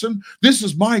person. This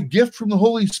is my gift from the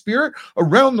Holy Spirit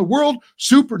around the world,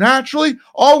 supernaturally,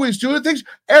 always doing things.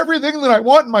 Everything that I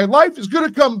want in my life is going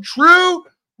to come true.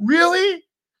 Really?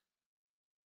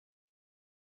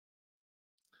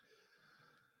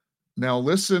 Now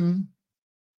listen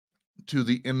to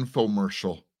the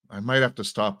infomercial. I might have to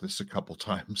stop this a couple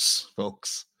times,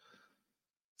 folks.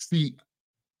 See,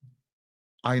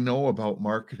 I know about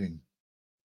marketing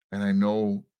and I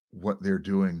know what they're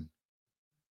doing,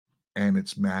 and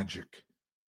it's magic.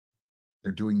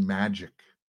 They're doing magic.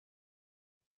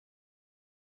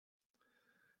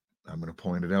 I'm going to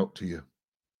point it out to you.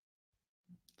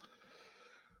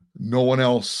 No one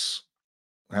else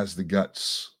has the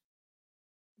guts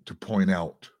to point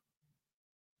out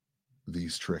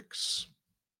these tricks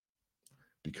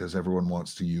because everyone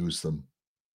wants to use them.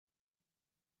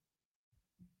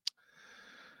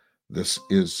 This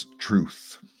is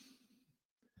truth.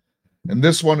 And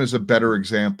this one is a better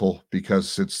example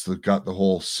because it's got the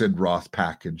whole Sid Roth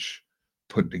package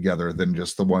put together than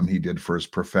just the one he did for his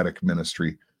prophetic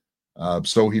ministry.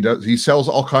 So he sells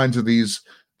all kinds of these.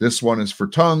 This one is for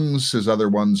tongues. His other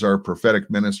ones are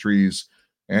prophetic ministries.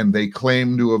 And they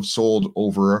claim to have sold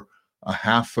over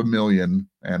 500,000.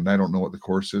 And I don't know what the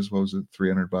course is. What was it?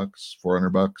 $300,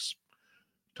 $400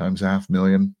 times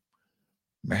 500,000.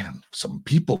 Man, some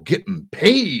people getting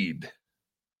paid.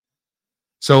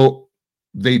 So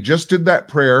they just did that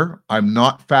prayer. I'm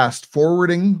not fast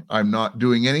forwarding. I'm not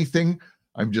doing anything.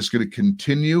 I'm just going to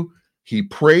continue. He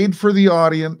prayed for the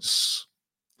audience.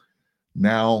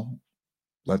 Now,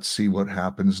 let's see what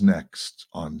happens next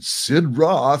on Sid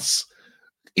Roth's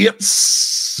It's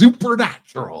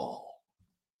Supernatural.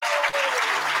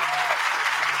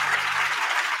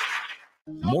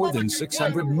 More than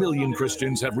 600 million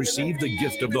Christians have received the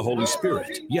gift of the Holy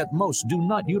Spirit, yet most do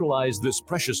not utilize this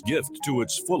precious gift to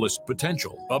its fullest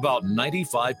potential. About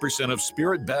 95% of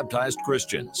Spirit-baptized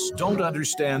Christians don't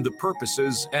understand the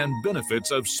purposes and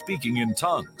benefits of speaking in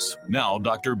tongues. Now,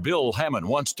 Dr. Bill Hamon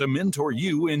wants to mentor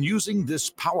you in using this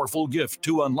powerful gift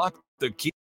to unlock the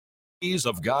keys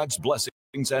of God's blessings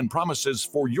and promises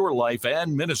for your life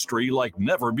and ministry like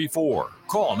never before.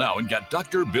 Call now and get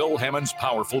Dr. Bill Hamon's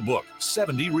powerful book,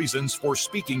 70 Reasons for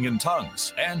Speaking in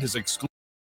Tongues, and his exclusive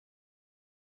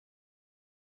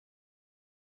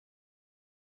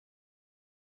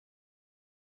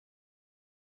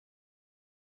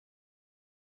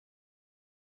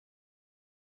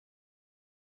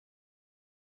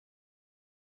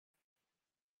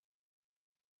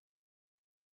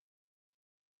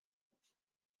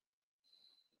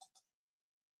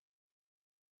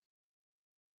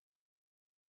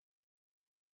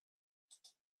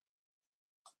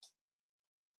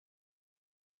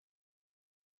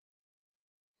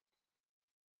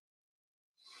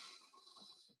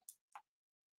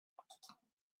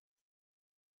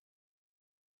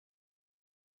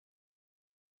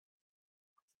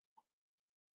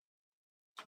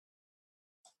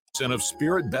of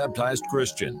Spirit-baptized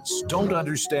Christians don't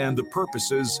understand the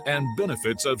purposes and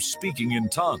benefits of speaking in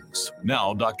tongues.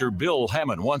 Now, Dr. Bill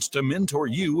Hamon wants to mentor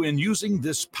you in using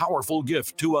this powerful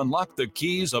gift to unlock the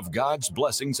keys of God's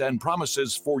blessings and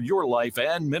promises for your life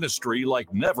and ministry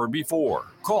like never before.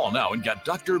 Call now and get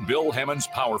Dr. Bill Hamon's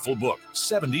powerful book,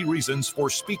 70 Reasons for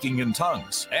Speaking in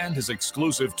Tongues, and his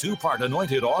exclusive 2-part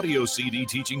anointed audio CD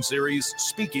teaching series,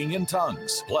 Speaking in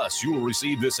Tongues. Plus, you will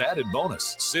receive this added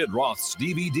bonus, Sid Roth's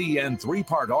DVD and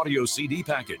 3-part audio CD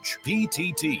package,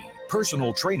 PTT,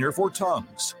 Personal Trainer for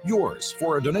Tongues. Yours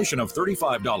for a donation of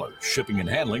 $35. Shipping and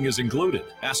handling is included.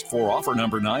 Ask for offer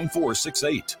number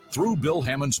 9468. Through Bill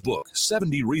Hamon's book,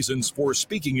 70 Reasons for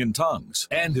Speaking in Tongues,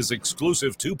 and his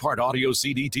exclusive 2-part audio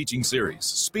CD teaching series,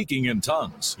 Speaking in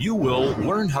Tongues, you will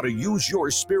learn how to use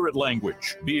your spirit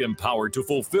language, be empowered to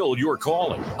fulfill your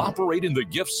calling, operate in the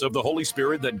gifts of the Holy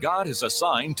Spirit that God has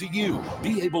assigned to you,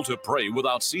 be able to pray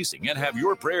without ceasing and have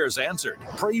your prayers answered,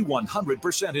 pray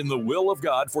 100% in the will of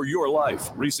God for your life,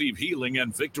 receive healing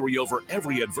and victory over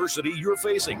every adversity you're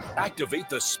facing, activate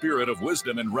the spirit of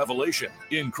wisdom and revelation,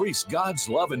 increase God's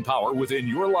love and power within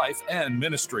your life and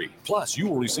ministry. Plus, you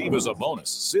will receive as a bonus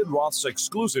Sid Roth's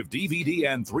exclusive DVD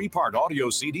and 3-part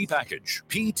audio CD package,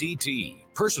 PTT,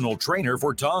 Personal Trainer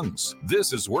for Tongues.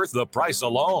 This is worth the price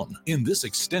alone. In this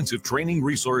extensive training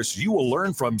resource, you will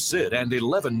learn from Sid and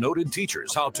 11 noted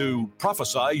teachers how to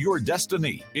prophesy your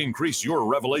destiny, increase your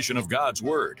revelation of God's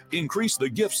Word, increase the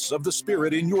gifts of the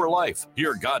Spirit in your life,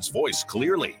 hear God's voice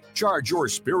clearly, charge your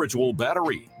spiritual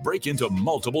battery, break into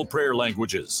multiple prayer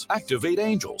languages, activate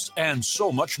angels, and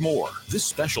so much more. This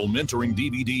special mentoring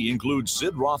DVD includes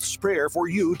Sid Roth's prayer for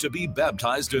you to be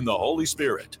baptized in the Holy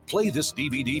Spirit. Play this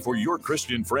DVD for your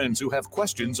Christian friends who have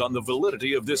questions on the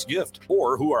validity of this gift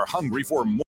or who are hungry for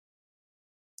more.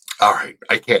 All right,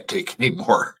 I can't take any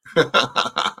more.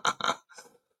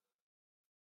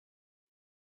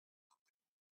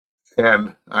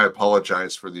 And I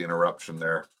apologize for the interruption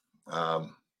there.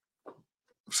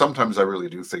 Sometimes I really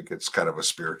do think it's kind of a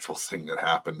spiritual thing that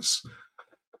happens,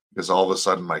 because all of a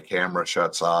sudden my camera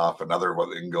shuts off, another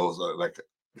one thing goes like,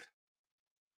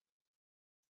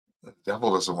 the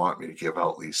devil doesn't want me to give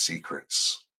out these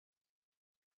secrets.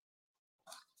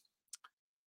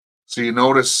 So you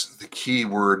notice the key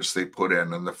words they put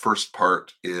in, and the first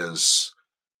part is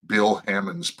Bill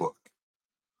Hamon's book.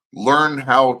 Learn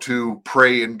how to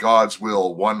pray in God's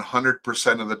will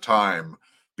 100% of the time.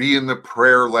 Be in the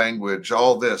prayer language,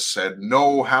 all this, and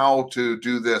know how to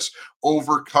do this.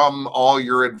 Overcome all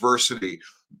your adversity.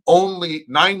 Only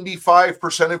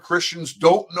 95% of Christians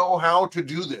don't know how to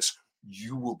do this.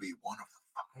 You will be one of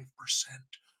the 5% that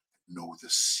know the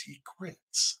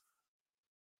secrets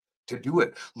to do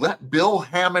it. Let Bill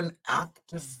Hamon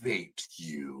activate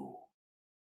you.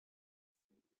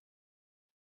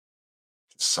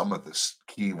 Some of the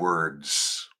key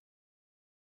words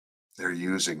they're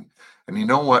using. And you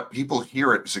know what? People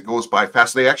hear it as it goes by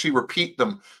fast. They actually repeat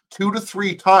them 2 to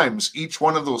 3 times, each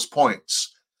one of those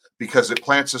points, because it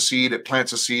plants a seed,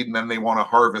 and then they want to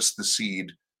harvest the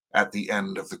seed at the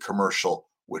end of the commercial,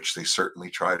 which they certainly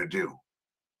try to do.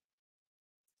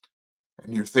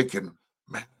 And you're thinking,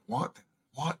 man, I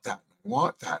want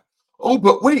that. Oh,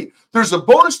 but wait, there's a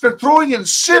bonus. They're throwing in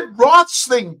Sid Roth's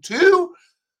thing too,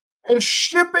 and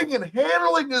shipping and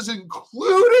handling is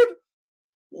included.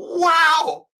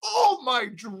 Wow, all my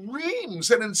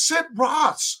dreams. And in Sid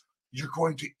Roth's, you're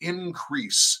going to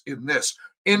increase in this,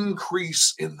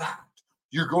 increase in that.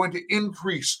 You're going to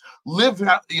increase, live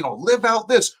out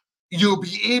this. You'll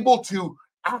be able to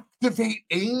activate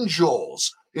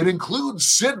angels. It includes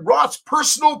Sid Roth's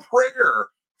personal prayer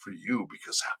for you,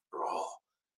 because after all,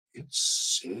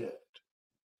 it's Sid,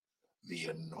 the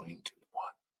anointed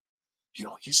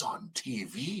one. He's on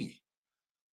TV.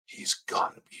 He's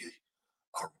got to be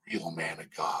a real man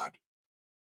of God.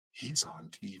 He's on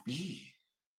TV.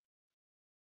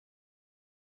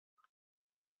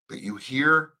 But you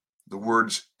hear the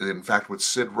words, in fact, with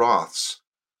Sid Roth's,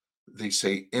 they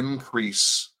say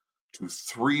increase to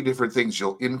 3 different things.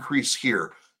 You'll increase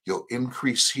here. You'll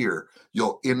increase here.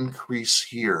 You'll increase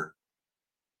here.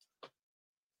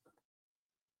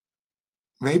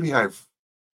 Maybe I've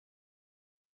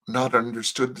not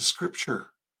understood the scripture.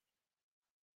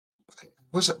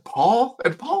 Was it Paul?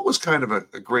 And Paul was kind of a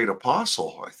great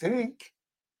apostle, I think.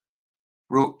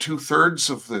 Wrote 2/3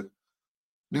 of the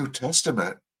New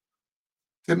Testament.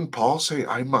 Didn't Paul say,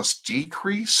 I must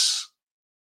decrease?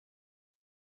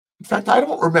 In fact, I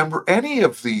don't remember any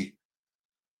of the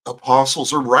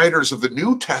apostles or writers of the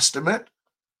New Testament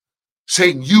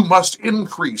saying you must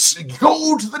increase,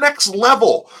 go to the next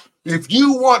level. If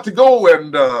you want to go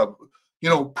and,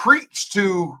 preach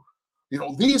to,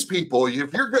 these people,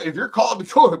 if you're called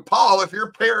to go to Paul, if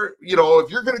you're if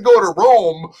you're going to go to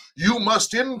Rome, you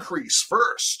must increase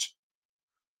first.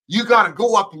 You got to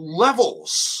go up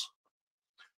levels.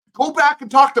 Go back and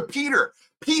talk to Peter.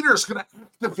 Peter's going to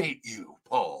activate you,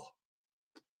 Paul.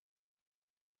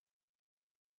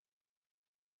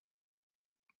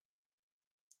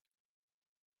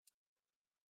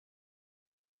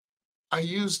 I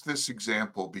used this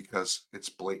example because it's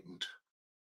blatant.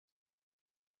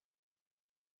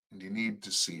 And you need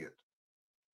to see it.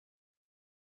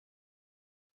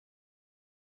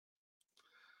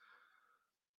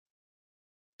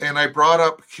 And I brought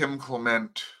up Kim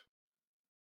Clement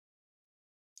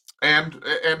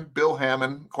and Bill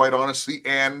Hamon, quite honestly,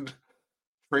 and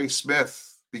Trey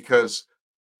Smith, because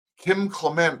Kim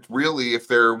Clement, really, if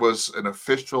there was an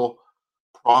official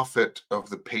prophet of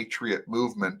the Patriot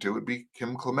movement, it would be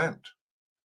Kim Clement.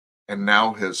 And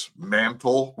now his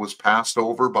mantle was passed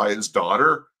over by his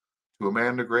daughter to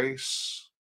Amanda Grace.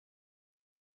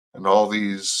 And all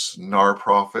these NAR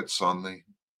prophets on the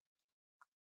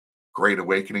Great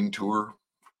Awakening tour,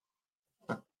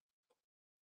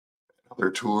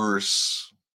 other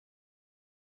tours.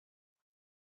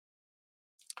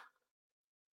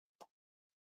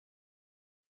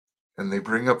 And they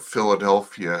bring up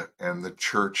Philadelphia and the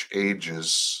church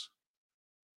ages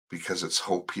because it's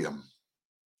hopium.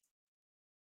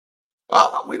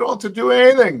 We don't have to do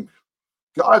anything.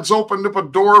 God's opened up a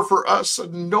door for us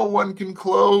and no one can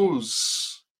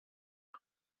close.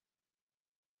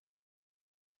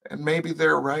 And maybe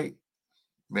they're right.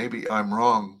 Maybe I'm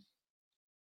wrong.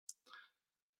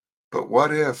 But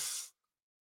what if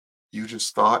you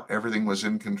just thought everything was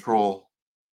in control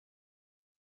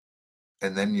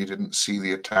and then you didn't see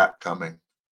the attack coming?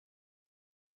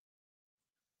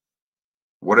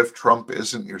 What if Trump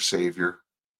isn't your savior?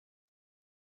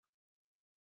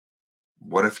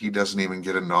 What if he doesn't even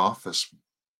get into office?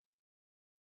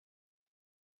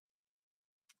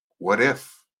 What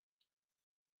if?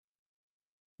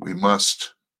 We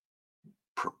must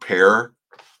prepare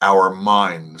our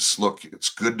minds. Look,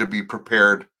 it's good to be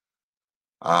prepared.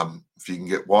 If you can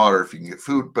get water, if you can get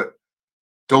food, but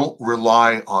don't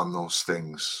rely on those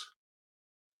things.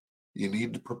 You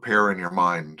need to prepare in your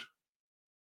mind.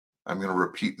 I'm going to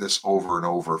repeat this over and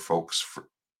over, folks, for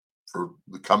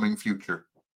the coming future.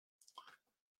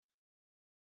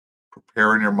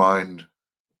 Prepare in your mind.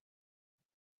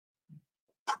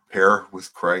 Prepare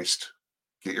with Christ.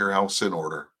 Get your house in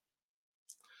order.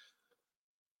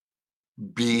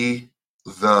 Be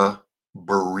the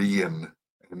Berean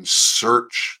and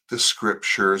search the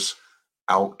scriptures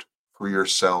out for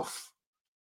yourself.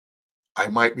 I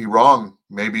might be wrong.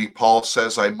 Maybe Paul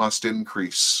says I must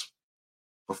increase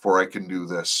before I can do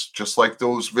this, just like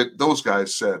those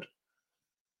guys said.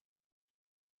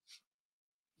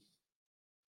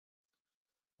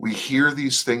 We hear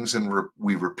these things and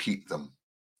we repeat them.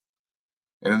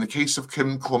 And in the case of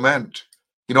Kim Clement,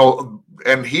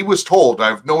 and he was told, I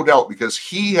have no doubt, because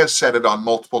he has said it on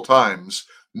multiple times,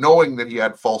 knowing that he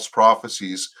had false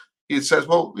prophecies. He says,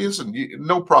 well, listen,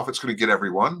 no prophet's going to get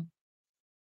everyone.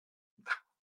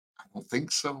 I don't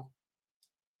think so.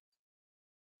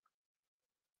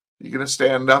 You're going to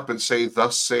stand up and say,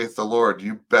 thus saith the Lord.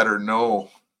 You better know.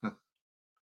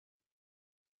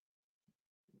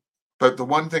 But the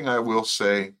one thing I will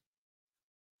say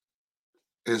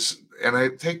is, and I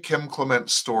take Kim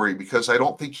Clement's story because I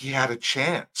don't think he had a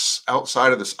chance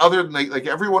outside of this, other than like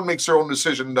everyone makes their own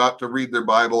decision not to read their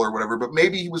Bible or whatever, but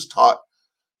maybe he was taught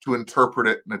to interpret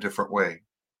it in a different way.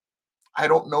 I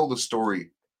don't know the story,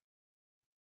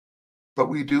 but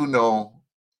we do know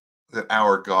that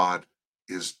our God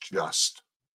is just.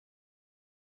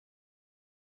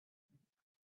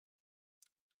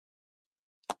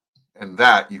 And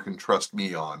that you can trust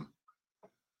me on,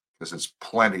 because there's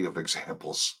plenty of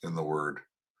examples in the Word.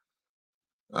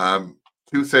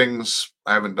 Two things.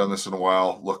 I haven't done this in a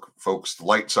while. Look, folks, the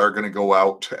lights are going to go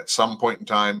out at some point in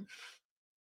time.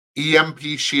 EMP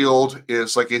shield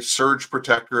is like a surge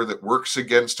protector that works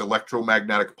against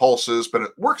electromagnetic pulses, but it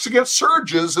works against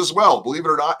surges as well. Believe it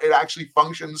or not, it actually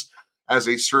functions as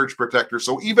a surge protector.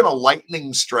 So even a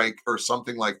lightning strike or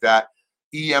something like that,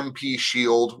 EMP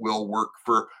shield will work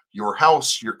for your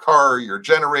house, your car, your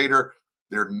generator.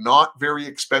 They're not very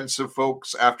expensive,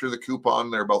 folks. After the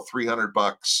coupon, they're about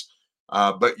 $300.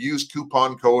 But use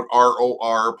coupon code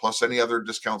ROR plus any other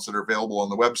discounts that are available on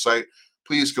the website.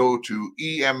 Please go to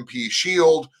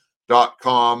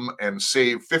empshield.com and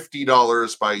save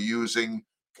 $50 by using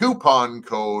coupon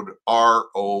code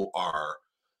ROR.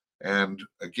 And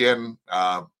again,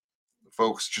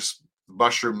 folks, just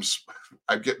mushrooms.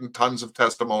 I'm getting tons of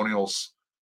testimonials.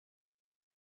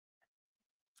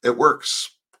 It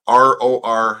works.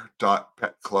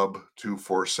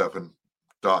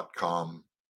 ror.petclub247.com.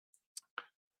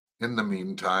 In the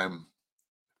meantime,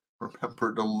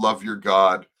 remember to love your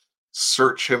God.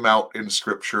 Search him out in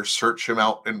scripture, search him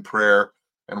out in prayer,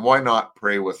 and why not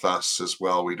pray with us as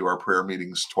well? We do our prayer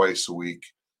meetings twice a week,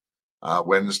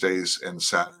 Wednesdays and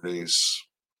Saturdays.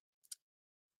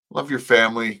 Love your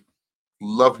family,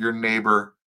 love your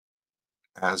neighbor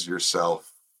as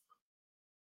yourself,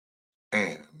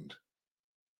 and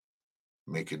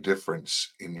make a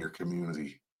difference in your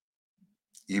community,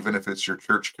 even if it's your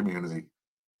church community,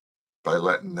 by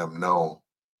letting them know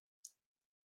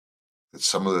that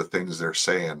some of the things they're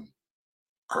saying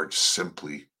are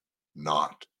simply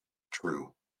not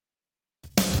true.